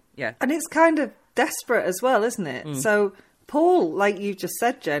you're saying, yeah. And it's kind of desperate as well, isn't it? So Paul, like you just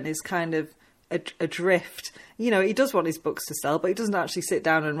said, Jen, is kind of adrift. You know, he does want his books to sell, but he doesn't actually sit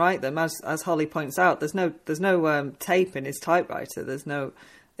down and write them. As Holly points out, there's no tape in his typewriter.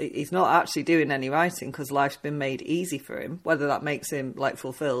 He's not actually doing any writing because life's been made easy for him. Whether that makes him like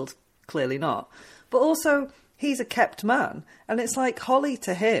fulfilled, clearly not. But also, he's a kept man, and it's like Holly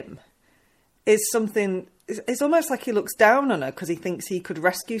to him is something. It's almost like he looks down on her because he thinks he could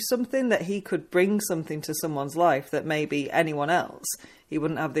rescue something, that he could bring something to someone's life that maybe anyone else he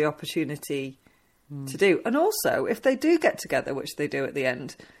wouldn't have the opportunity to do. And also, if they do get together, which they do at the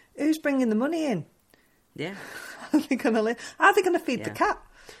end, who's bringing the money in? Yeah. How are they going to feed the cat?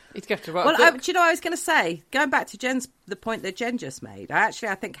 You'd have to write well, a book. do you know what I was going to say? Going back to the point that Jen just made, I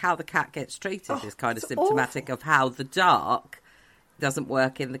think how the cat gets treated is kind of symptomatic of how the dark doesn't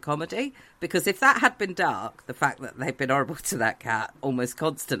work in the comedy. Because if that had been dark, the fact that they've been horrible to that cat almost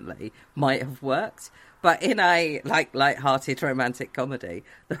constantly might have worked. But in a light-hearted romantic comedy,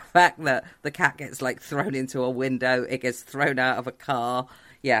 the fact that the cat gets like thrown into a window, it gets thrown out of a car,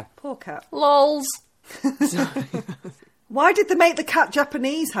 yeah, Poor cat. Lols. Why did they make the cat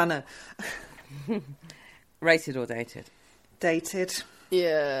Japanese, Hannah? Rated or dated? Dated.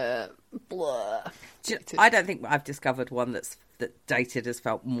 Yeah. Blah. I don't think I've discovered one that dated has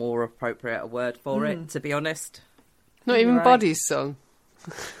felt more appropriate a word for it, to be honest. Not even Buddy's song.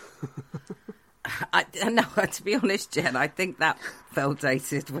 No, to be honest, Jen, I think that felt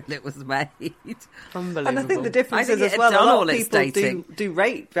dated when it was made. Unbelievable. And I think the difference is as well, a lot of people do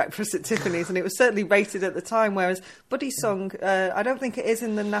rate Breakfast at Tiffany's, and it was certainly rated at the time, whereas Buddy's song, I don't think it is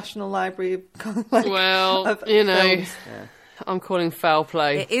in the National Library of of you know, films. Yeah. I'm calling foul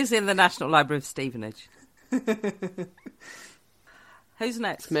play. It is in the National Library of Stevenage. Who's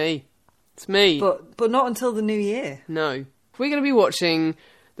next? It's me. But not until the new year. No. We're going to be watching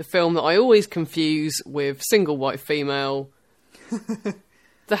the film that I always confuse with Single White Female,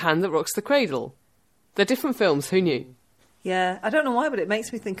 The Hand That Rocks the Cradle. They're different films, who knew? Yeah, I don't know why, but it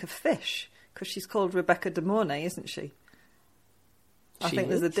makes me think of fish, because she's called Rebecca de Mornay, isn't she? I think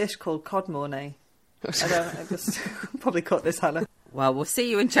there's a dish called cod mornay. I just probably caught this, Hannah. Well, we'll see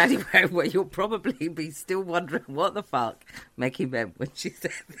you in January, where you'll probably be still wondering what the fuck Maggie meant when she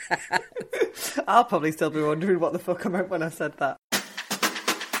said that. I'll probably still be wondering what the fuck I meant when I said that.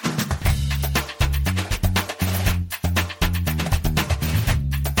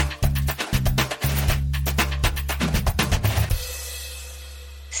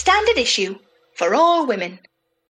 Standard issue for all women.